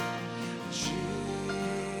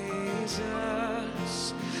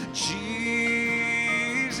 Jesus, Jesus,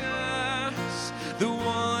 the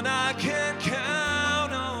one I can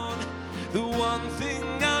count on, the one thing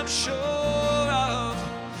I'm sure of.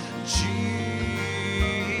 Jesus,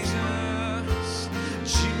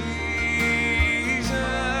 Jesus,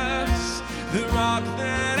 the rock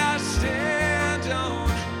that I stand on,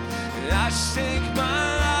 I stake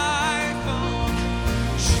my life on.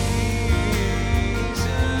 Jesus,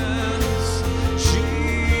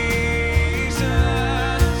 Jesus,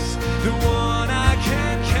 the one I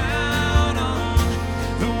can count on,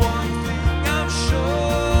 the one thing I'm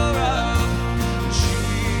sure of.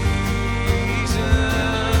 Jesus,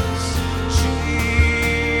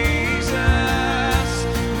 Jesus,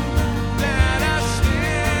 that I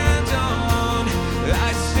stand on,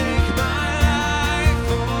 I stake my life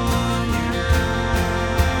on you.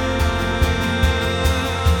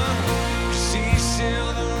 'Cause He's still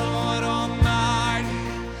the Lord Almighty.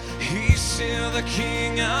 He's still the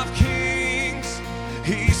King of Kings.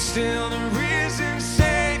 He's still the risen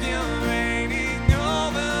Savior, reigning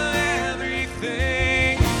over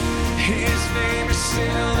everything. His name is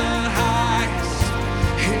still the highest.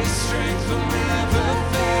 His strength will never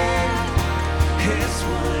fail. His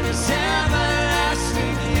word is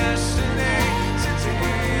everlasting, yesterday,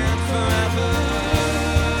 today, and forever.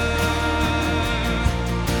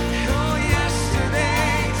 Oh,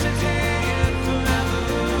 yesterday, today, and forever.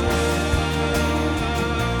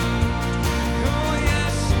 Oh,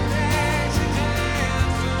 yesterday, today,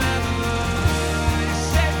 and forever. You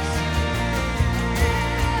said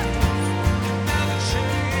you never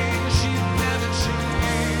change, you never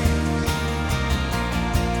change.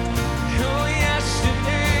 Oh,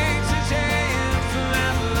 yesterday, today, and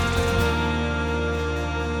forever.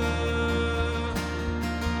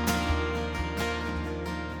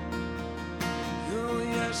 Oh,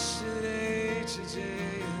 yesterday,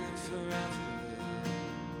 today, and forever.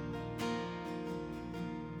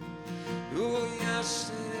 Oh,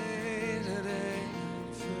 yesterday, today,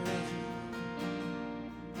 and forever.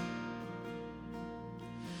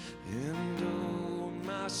 And oh,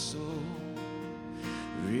 my soul,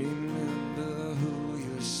 remember who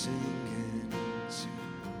you're singing to.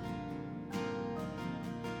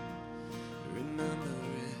 Remember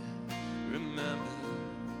it, remember.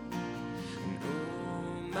 And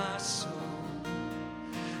oh, my soul,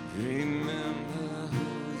 remember who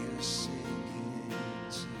you're singing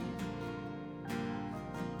to.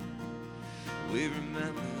 we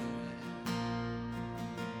remember.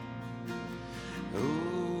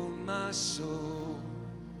 Oh, my soul,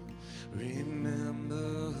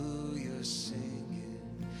 remember who you're singing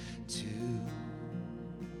to.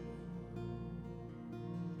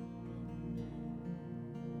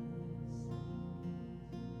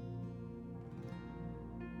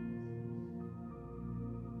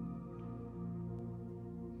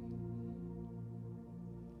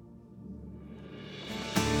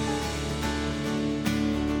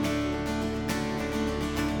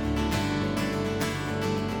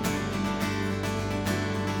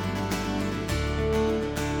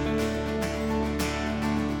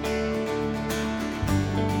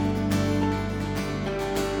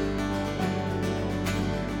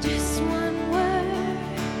 Just one word,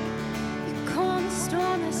 you calm the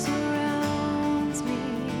storm that surrounds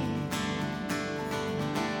me.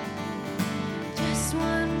 Just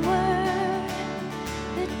one word,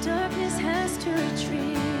 the darkness has to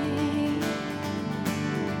retreat.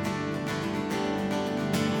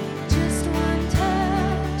 Just one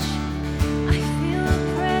touch, I feel the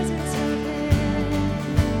presence of it.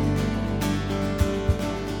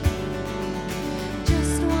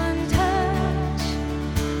 Just one touch,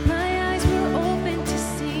 my eyes were open to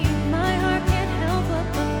see. My heart can't help but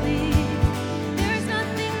believe. There's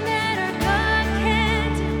nothing that our God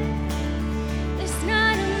can't do. There's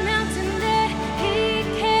not a mountain that He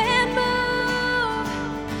can't move.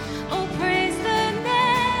 Oh, praise the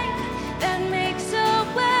name that makes a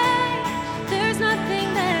way. There's nothing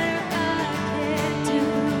that our God can't do.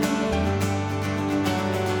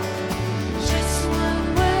 Just one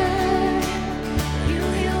word, you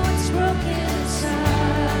heal what's broken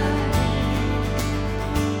inside.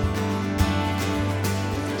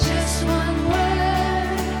 Just one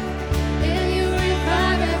word, and you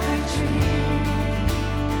revive every dream.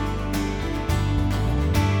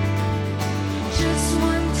 Just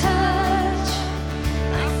one touch,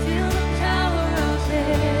 I feel the power of it.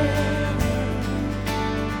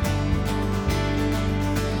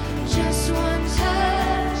 Just one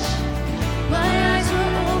touch, my eyes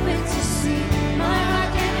were open to see. My heart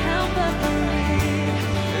can't help but believe.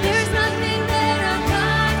 There's nothing that our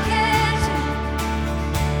God can't do.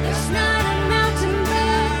 There's not a mountain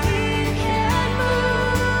that He can't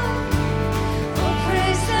move. Oh,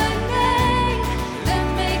 praise the name that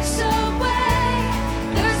makes a way.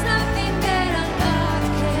 There's nothing that our God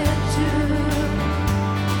can't do.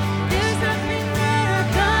 There's nothing that our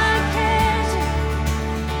God can't do.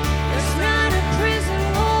 There's not a prison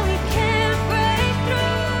wall He can't break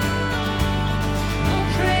through. Oh,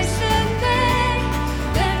 praise the name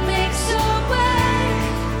that makes a way.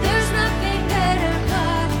 There's nothing that our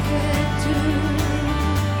God can't do.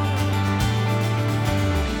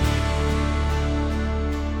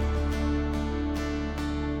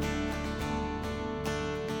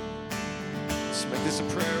 Let's make this a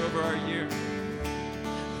prayer over our year.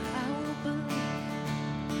 I will believe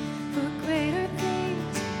for greater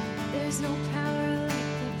things. There's no power like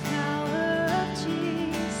the power of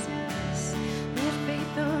Jesus. Let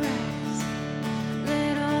faith arise.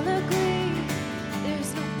 Let all agree.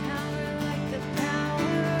 There's no power like the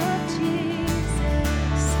power of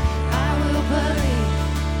Jesus. I will believe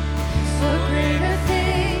for greater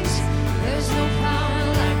things. There's no power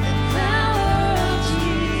like the power of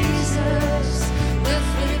Jesus. Let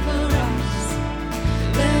faith arise.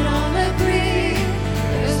 Let all agree.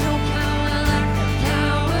 There's no power like the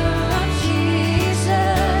power of Jesus.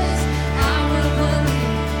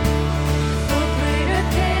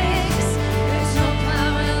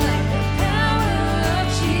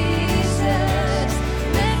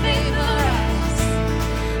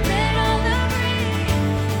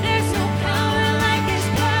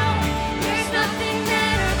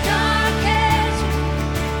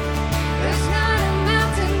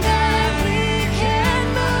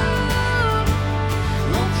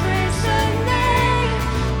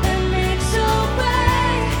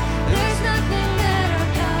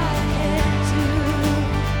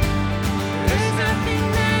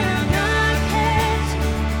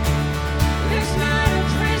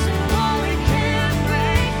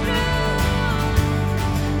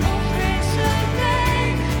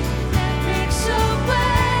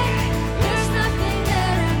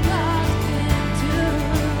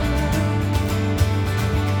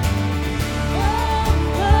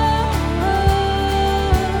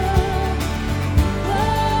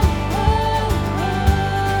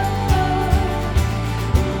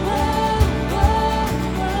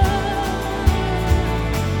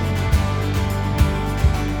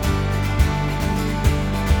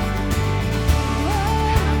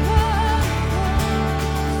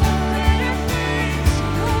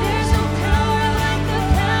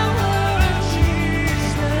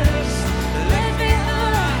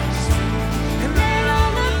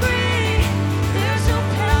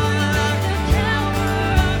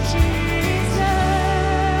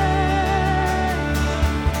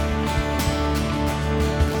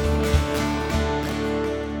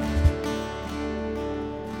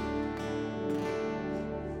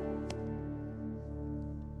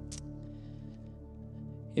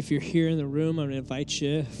 If you're here in the room, I'm going to invite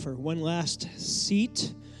you for one last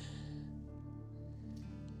seat.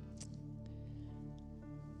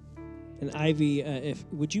 And Ivy,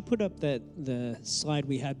 would you put up the slide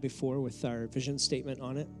we had before with our vision statement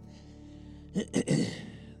on it?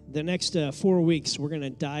 The next 4 weeks, we're going to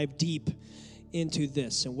dive deep into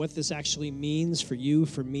this and what this actually means for you,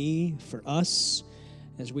 for me, for us,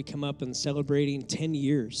 as we come up and celebrating 10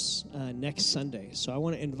 years next Sunday. So I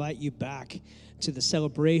want to invite you back to the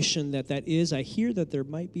celebration that is. I hear that there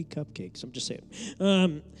might be cupcakes. I'm just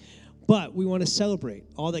saying. But we want to celebrate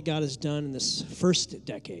all that God has done in this first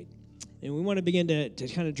decade. And we want to begin to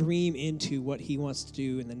kind of dream into what he wants to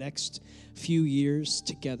do in the next few years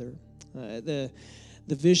together. The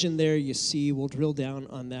vision there you see, we'll drill down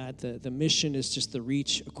on that. The mission is just the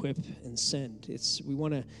reach, equip, and send. We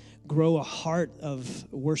want to grow a heart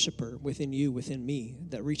of worshiper within you, within me,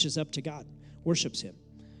 that reaches up to God, worships him.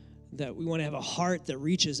 That we want to have a heart that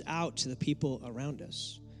reaches out to the people around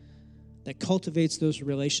us, that cultivates those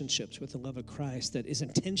relationships with the love of Christ, that is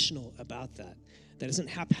intentional about that isn't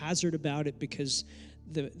haphazard about it, because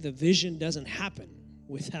the vision doesn't happen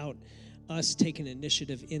without us taking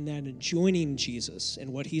initiative in that and joining Jesus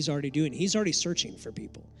and what he's already doing. He's already searching for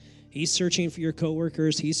people. He's searching for your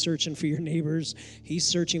coworkers. He's searching for your neighbors. He's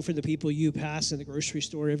searching for the people you pass in the grocery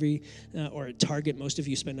store or at Target. Most of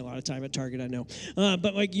you spend a lot of time at Target, I know.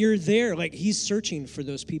 But like you're there, like he's searching for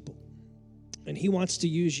those people. And he wants to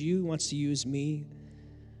use you, wants to use me.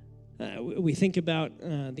 We think about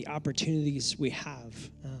the opportunities we have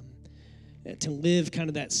to live kind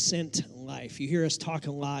of that sent life. You hear us talk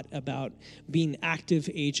a lot about being active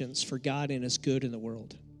agents for God and his good in the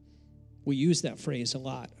world. We use that phrase a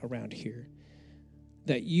lot around here,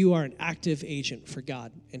 that you are an active agent for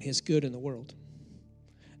God and his good in the world.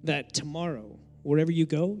 That tomorrow, wherever you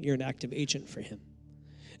go, you're an active agent for him.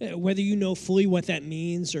 Whether you know fully what that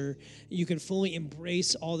means or you can fully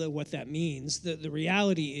embrace all of what that means, the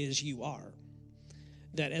reality is you are.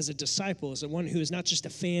 That as a disciple, as one who is not just a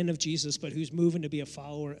fan of Jesus, but who's moving to be a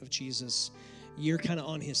follower of Jesus, you're kind of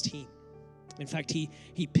on his team. In fact, he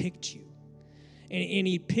picked you. And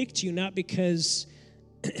he picked you not because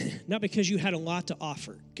you had a lot to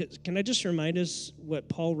offer. Can I just remind us what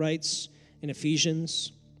Paul writes in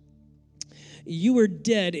Ephesians? You were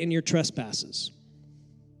dead in your trespasses.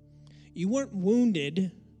 You weren't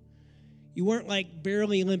wounded. You weren't like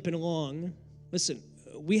barely limping along. Listen,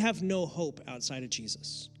 we have no hope outside of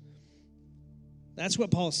Jesus. That's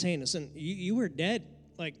what Paul's saying. Listen, you were dead.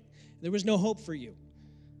 Like, there was no hope for you.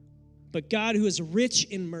 But God, who is rich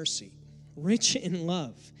in mercy, rich in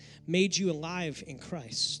love, made you alive in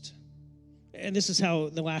Christ. And this is how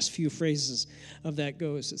the last few phrases of that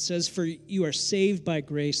goes. It says, for you are saved by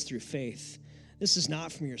grace through faith. This is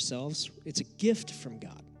not from yourselves. It's a gift from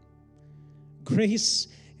God. Grace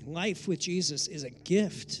and life with Jesus is a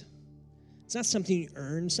gift. It's not something you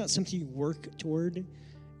earn. It's not something you work toward.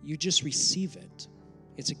 You just receive it.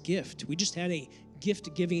 It's a gift. We just had a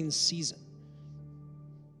gift-giving season.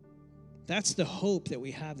 That's the hope that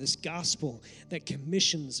we have. This gospel that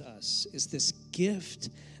commissions us is this gift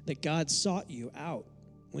that God sought you out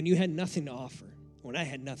when you had nothing to offer, when I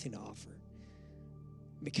had nothing to offer.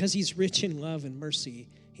 Because he's rich in love and mercy,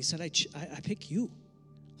 he said, I pick you.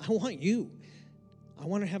 I want you. I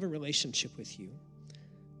want to have a relationship with you.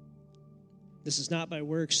 This is not by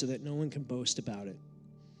works so that no one can boast about it.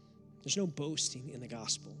 There's no boasting in the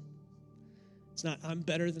gospel. It's not, I'm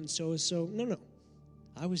better than so-and-so. No.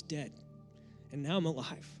 I was dead, and now I'm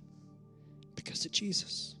alive because of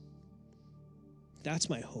Jesus. That's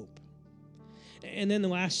my hope. And then the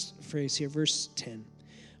last phrase here, verse 10.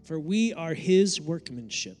 For we are his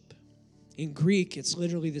workmanship. In Greek, it's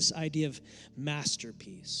literally this idea of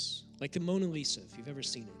masterpiece. Like the Mona Lisa, if you've ever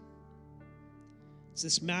seen it. It's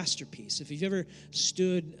this masterpiece. If you've ever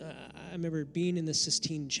stood, I remember being in the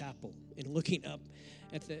Sistine Chapel and looking up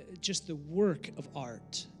at just the work of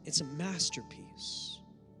art. It's a masterpiece.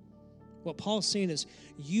 What Paul's saying is,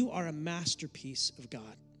 you are a masterpiece of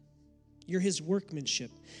God. You're his workmanship,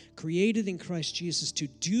 created in Christ Jesus to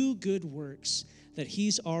do good works that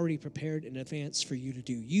he's already prepared in advance for you to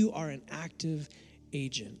do. You are an active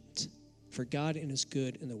agent for God and his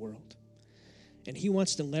good in the world. And he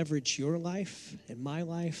wants to leverage your life and my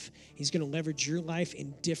life. He's going to leverage your life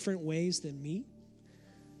in different ways than me.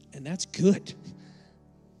 And that's good.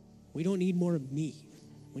 We don't need more of me.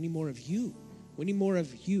 We need more of you. We need more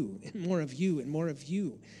of you and more of you and more of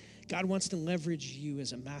you. God wants to leverage you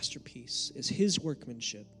as a masterpiece, as his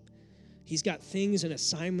workmanship. He's got things and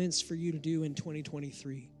assignments for you to do in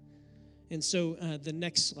 2023. And so the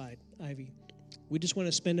next slide, Ivy, we just want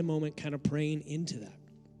to spend a moment kind of praying into that.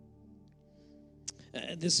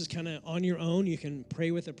 This is kind of on your own. You can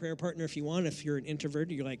pray with a prayer partner if you want. If you're an introvert,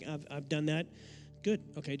 you're like, I've done that. Good.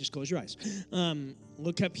 Okay, just close your eyes.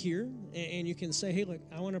 Look up here, and you can say, hey, look,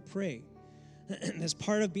 I want to pray. As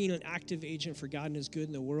part of being an active agent for God and His good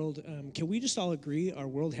in the world, can we just all agree our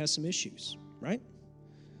world has some issues, right?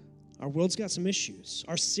 Our world's got some issues.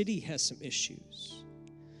 Our city has some issues.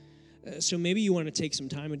 So maybe you want to take some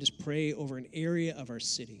time and just pray over an area of our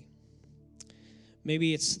city.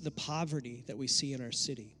 Maybe it's the poverty that we see in our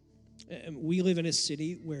city. We live in a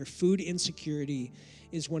city where food insecurity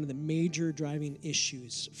is one of the major driving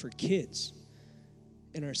issues for kids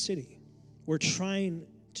in our city. We're trying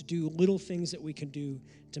to do little things that we can do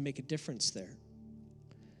to make a difference there.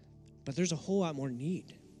 But there's a whole lot more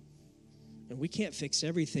need. And we can't fix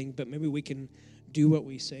everything, but maybe we can do what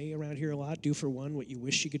we say around here a lot, do for one what you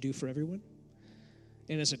wish you could do for everyone.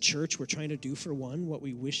 And as a church, we're trying to do for one what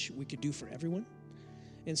we wish we could do for everyone.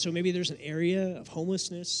 And so maybe there's an area of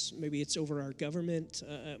homelessness. Maybe it's over our government.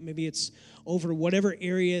 Maybe it's over whatever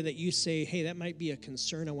area that you say, hey, that might be a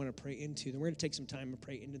concern I want to pray into. Then we're going to take some time and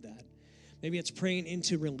pray into that. Maybe it's praying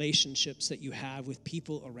into relationships that you have with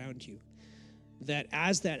people around you. That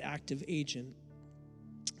as that active agent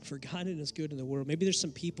for God and His good in the world, maybe there's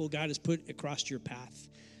some people God has put across your path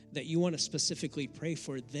that you want to specifically pray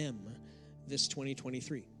for them this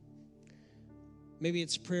 2023. Maybe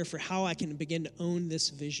it's prayer for how I can begin to own this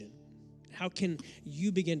vision. How can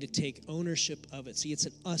you begin to take ownership of it? See, it's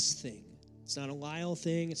an us thing. It's not a Lyle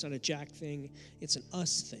thing. It's not a Jack thing. It's an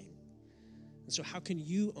us thing. And so how can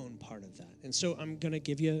you own part of that? And so I'm going to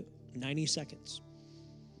give you 90 seconds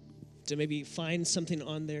to maybe find something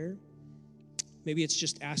on there. Maybe it's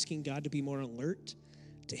just asking God to be more alert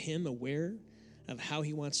to Him, aware of how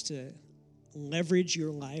He wants to leverage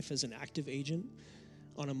your life as an active agent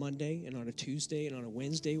on a Monday and on a Tuesday and on a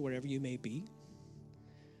Wednesday, wherever you may be,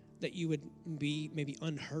 that you would be maybe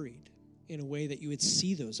unhurried in a way that you would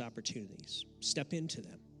see those opportunities, step into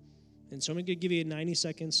them. And so I'm going to give you 90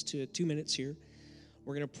 seconds to 2 minutes here.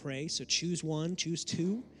 We're going to pray. So choose one, choose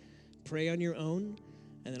two, pray on your own,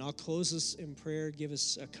 and then I'll close this in prayer, give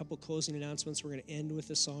us a couple closing announcements. We're going to end with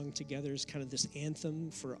a song together as kind of this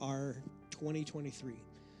anthem for our 2023.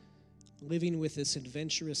 Living with this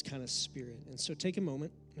adventurous kind of spirit. And so take a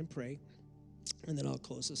moment and pray, and then I'll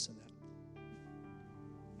close this in that.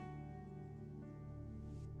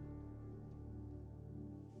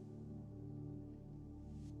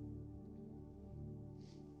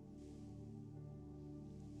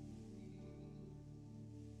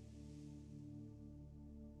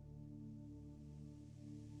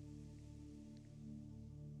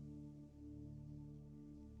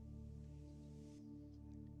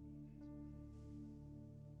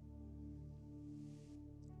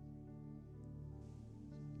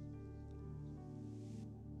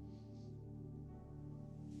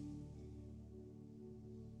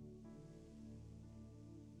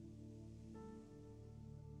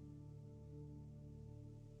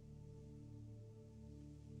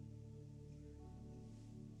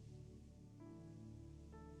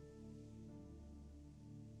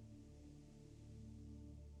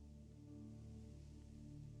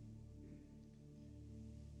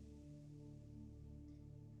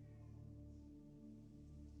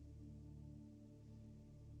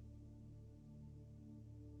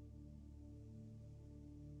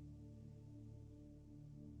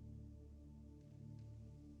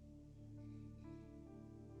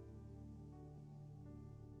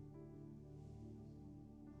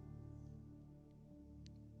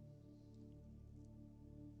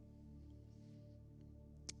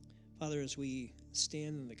 Father, as we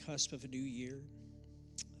stand on the cusp of a new year,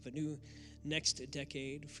 of a new next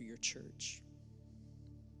decade for your church,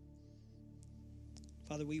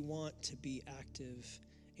 Father, we want to be active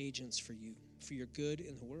agents for you, for your good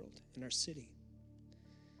in the world, in our city.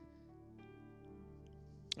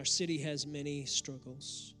 Our city has many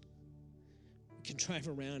struggles. We can drive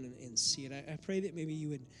around and see it. I pray that maybe you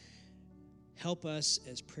would help us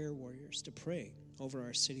as prayer warriors to pray over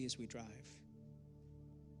our city as we drive,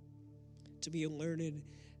 to be alerted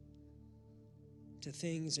to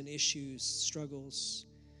things and issues, struggles,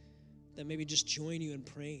 that maybe just join you in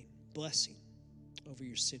praying, blessing over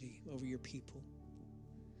your city, over your people.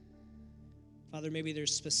 Father, maybe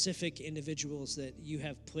there's specific individuals that you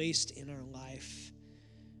have placed in our life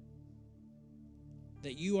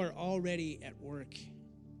that you are already at work.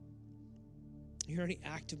 You're already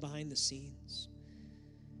active behind the scenes.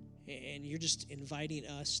 And you're just inviting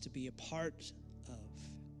us to be a part of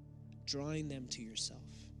drawing them to yourself,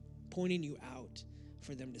 pointing you out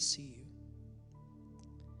for them to see you.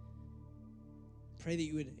 Pray that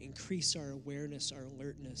you would increase our awareness, our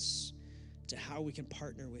alertness to how we can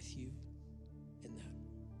partner with you in that.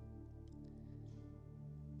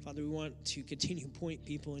 Father, we want to continue to point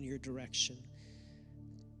people in your direction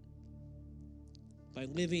by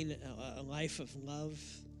living a life of love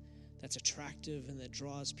that's attractive and that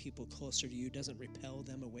draws people closer to you, doesn't repel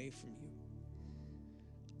them away from you.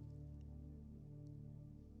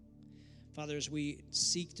 Father, as we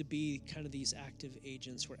seek to be kind of these active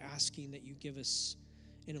agents, we're asking that you give us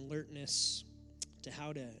an alertness to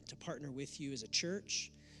how to partner with you as a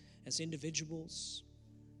church, as individuals,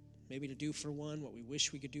 maybe to do for one what we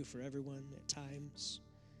wish we could do for everyone at times.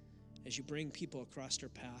 As you bring people across our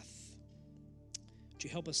path, would you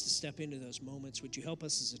help us to step into those moments? Would you help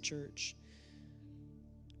us as a church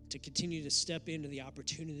to continue to step into the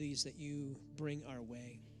opportunities that you bring our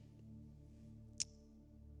way?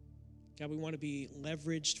 God, we want to be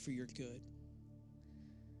leveraged for your good.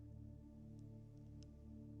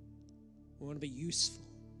 We want to be useful,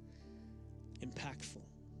 impactful.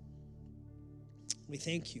 We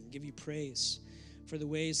thank you and give you praise for the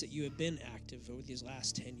ways that you have been active over these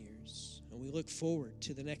last 10 years. And we look forward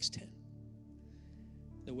to the next 10.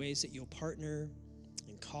 The ways that you'll partner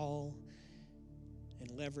and call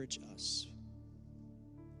and leverage us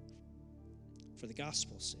for the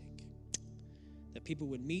gospel's sake. That people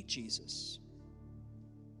would meet Jesus,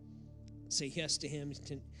 say yes to him,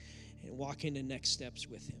 and walk into next steps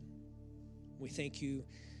with him. We thank you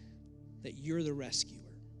that you're the rescuer.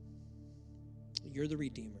 You're the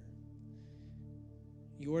redeemer.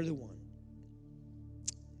 You're the one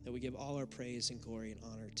that we give all our praise and glory and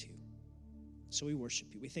honor to. So we worship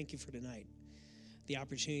you. We thank you for tonight, the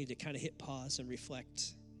opportunity to kind of hit pause and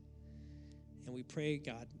reflect. And we pray,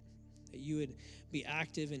 God, that you would be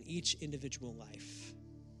active in each individual life,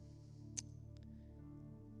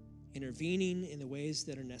 intervening in the ways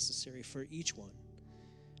that are necessary for each one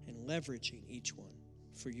and leveraging each one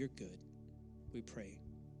for your good. We pray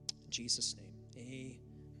in Jesus' name.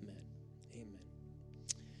 Amen.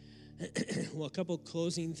 Amen. Well, a couple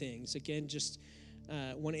closing things. Again, just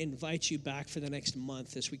want to invite you back for the next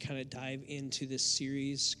month as we kind of dive into this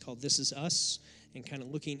series called This Is Us, and kind of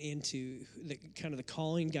looking into the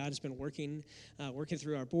calling God has been working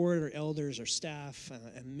through our board, our elders, our staff,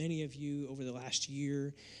 and many of you over the last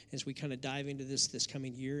year as we kind of dive into this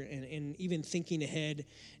coming year, and even thinking ahead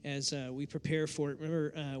as we prepare for it.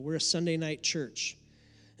 Remember, we're a Sunday night church.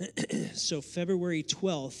 So February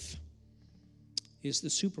 12th is the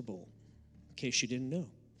Super Bowl, in case you didn't know.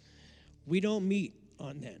 We don't meet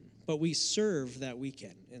on then, but we serve that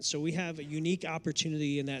weekend. And so we have a unique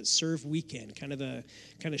opportunity in that serve weekend, kind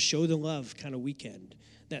of show the love kind of weekend,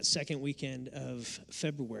 that second weekend of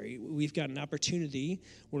February. We've got an opportunity.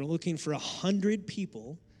 We're looking for 100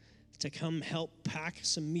 people to come help pack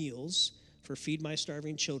some meals for Feed My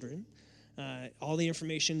Starving Children. All the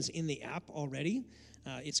information's in the app already.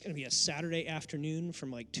 It's going to be a Saturday afternoon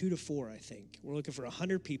from like 2 to 4, I think. We're looking for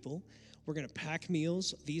 100 people. We're going to pack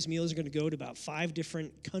meals. These meals are going to go to about 5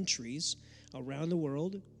 different countries around the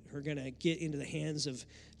world. We're going to get into the hands of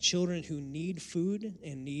children who need food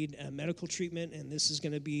and need medical treatment, and this is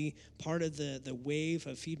going to be part of the wave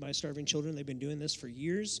of Feed My Starving Children. They've been doing this for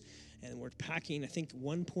years, and we're packing, I think,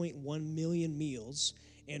 1.1 million meals,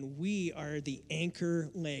 and we are the anchor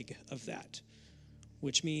leg of that,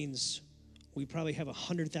 which means we probably have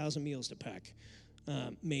 100,000 meals to pack.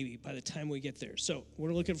 Maybe by the time we get there. So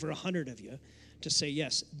we're looking for 100 of you to say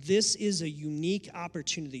yes. This is a unique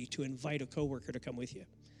opportunity to invite a coworker to come with you.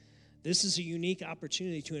 This is a unique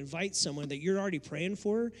opportunity to invite someone that you're already praying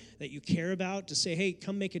for, that you care about, to say, hey,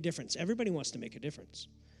 come make a difference. Everybody wants to make a difference.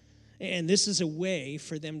 And this is a way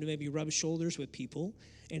for them to maybe rub shoulders with people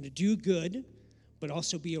and to do good, but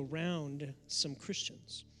also be around some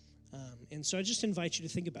Christians. And so I just invite you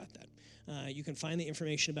to think about that. You can find the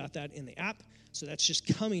information about that in the app. So that's just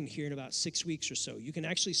coming here in about 6 weeks or so. You can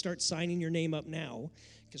actually start signing your name up now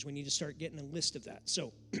because we need to start getting a list of that.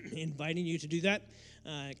 So inviting you to do that.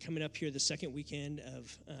 Coming up here the second weekend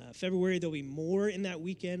of February. There'll be more in that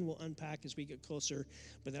weekend. We'll unpack as we get closer,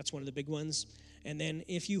 but that's one of the big ones. And then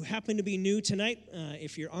if you happen to be new tonight,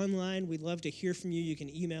 if you're online, we'd love to hear from you. You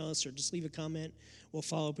can email us or just leave a comment. We'll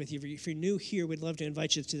follow up with you. If you're new here, we'd love to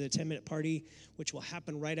invite you to the 10-minute party, which will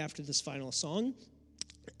happen right after this final song.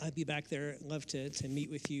 I'd be back there. Love to meet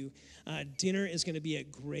with you. Dinner is going to be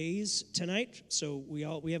at Gray's tonight. So we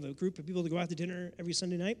have a group of people to go out to dinner every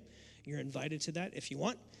Sunday night. You're invited to that if you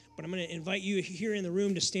want. But I'm going to invite you here in the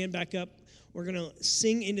room to stand back up. We're going to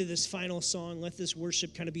sing into this final song. Let this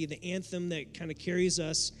worship kind of be the anthem that kind of carries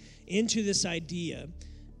us into this idea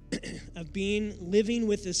of living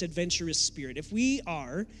with this adventurous spirit. If we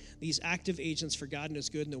are these active agents for God and His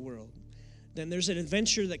good in the world, then there's an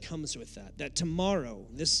adventure that comes with that. That tomorrow,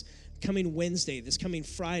 this coming Wednesday, this coming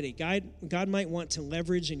Friday, God might want to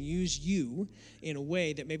leverage and use you in a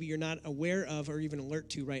way that maybe you're not aware of or even alert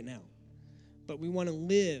to right now. But we want to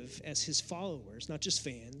live as his followers, not just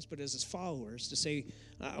fans, but as his followers, to say,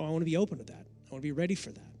 I want to be open to that. I want to be ready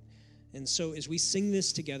for that. And so as we sing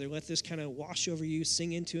this together, let this kind of wash over you,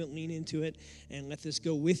 sing into it, lean into it, and let this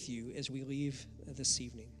go with you as we leave this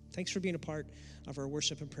evening. Thanks for being a part of our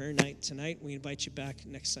worship and prayer night tonight. We invite you back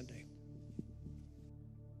next Sunday.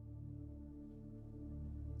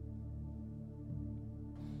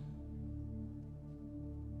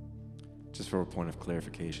 Just for a point of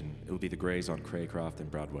clarification, it will be the Grays on Craycroft and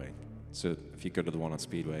Broadway. So if you go to the one on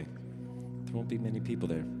Speedway, there won't be many people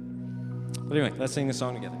there. But anyway, let's sing this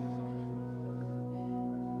song together.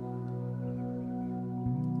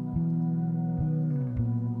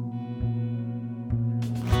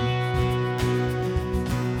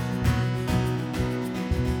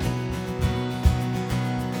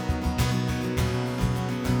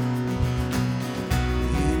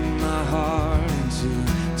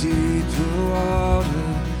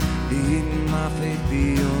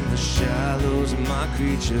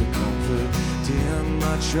 Creature comfort, dim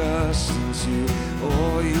my trust into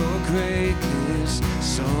all your greatness,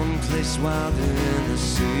 someplace wilder in the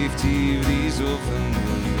safety of these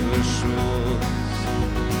familiar shores.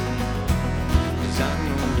 'Cause I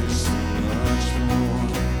know there's so much more,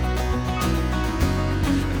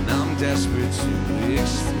 and I'm desperate to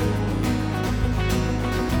explore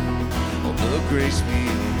all the grace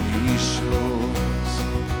beyond these shores.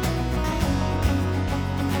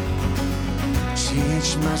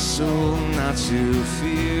 Teach my soul not to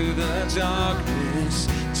fear the darkness.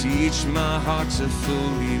 Teach my heart to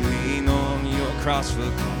fully lean on your cross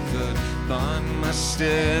for comfort. Bind my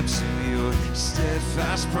steps in your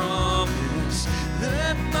steadfast promise.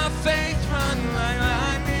 Let my faith run like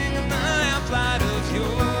lightning in the lamplight of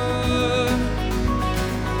yours.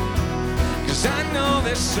 'Cause I know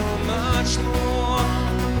there's so much more,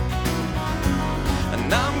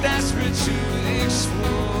 and I'm desperate to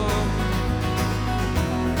explore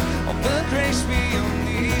the grace beyond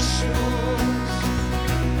these shores.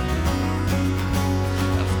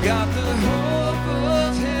 I've got the hope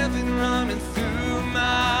of heaven running through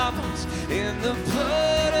my bones, in the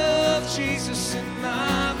blood of Jesus in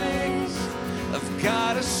my veins. I've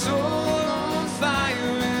got a soul on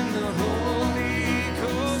fire in the Holy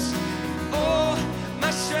Ghost. Oh, my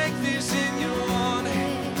strength is in your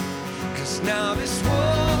name, 'cause now this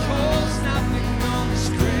world holds nothing on this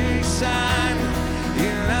grace I know.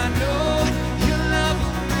 And I know your love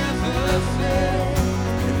will never fail.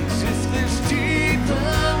 And if there's deeper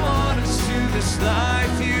waters to this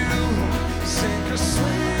life you won't sink or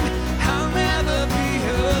swim, I'll never be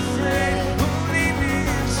afraid. Won't lead me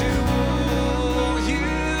into all you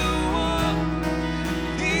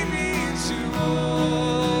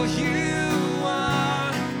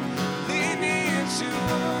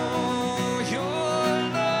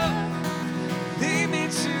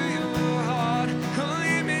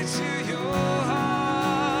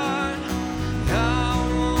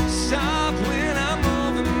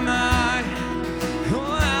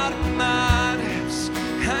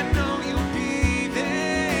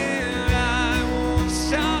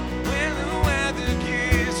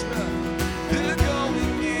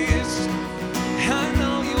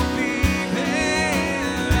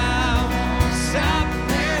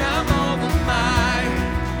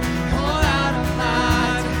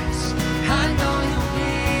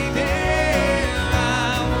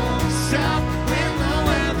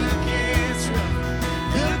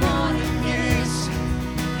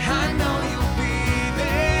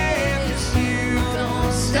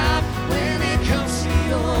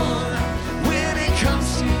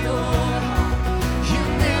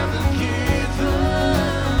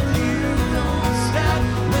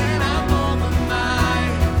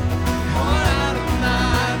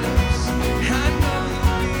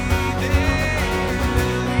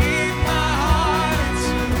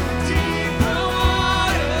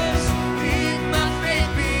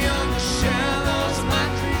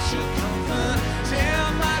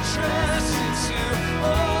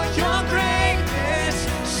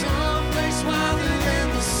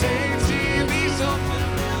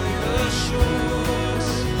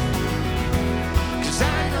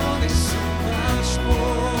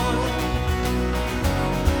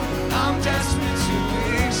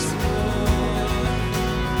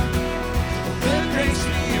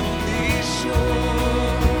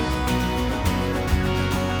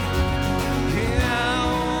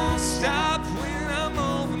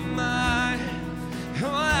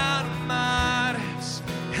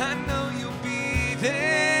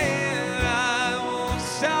and I won't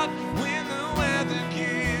stop when the weather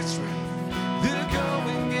gets rough, the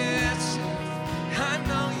going gets tough. I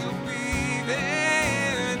know you'll be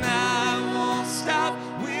there, and I won't stop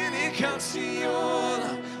when it comes to your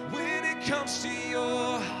love, when it comes to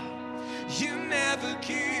your heart. You never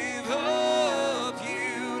give up,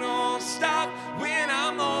 you don't stop when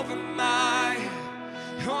I'm over my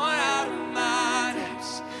head or out of my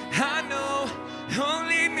depths. I know you'll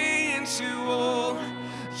lead me into all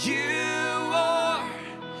you are,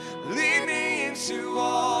 lead me into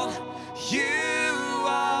all you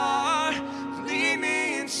are, lead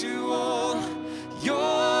me into all your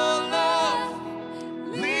love,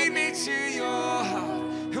 lead me to your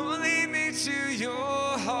heart, oh, lead me to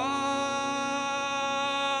your heart.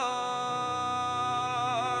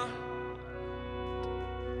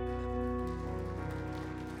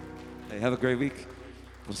 Hey, have a great week.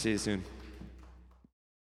 We'll see you soon.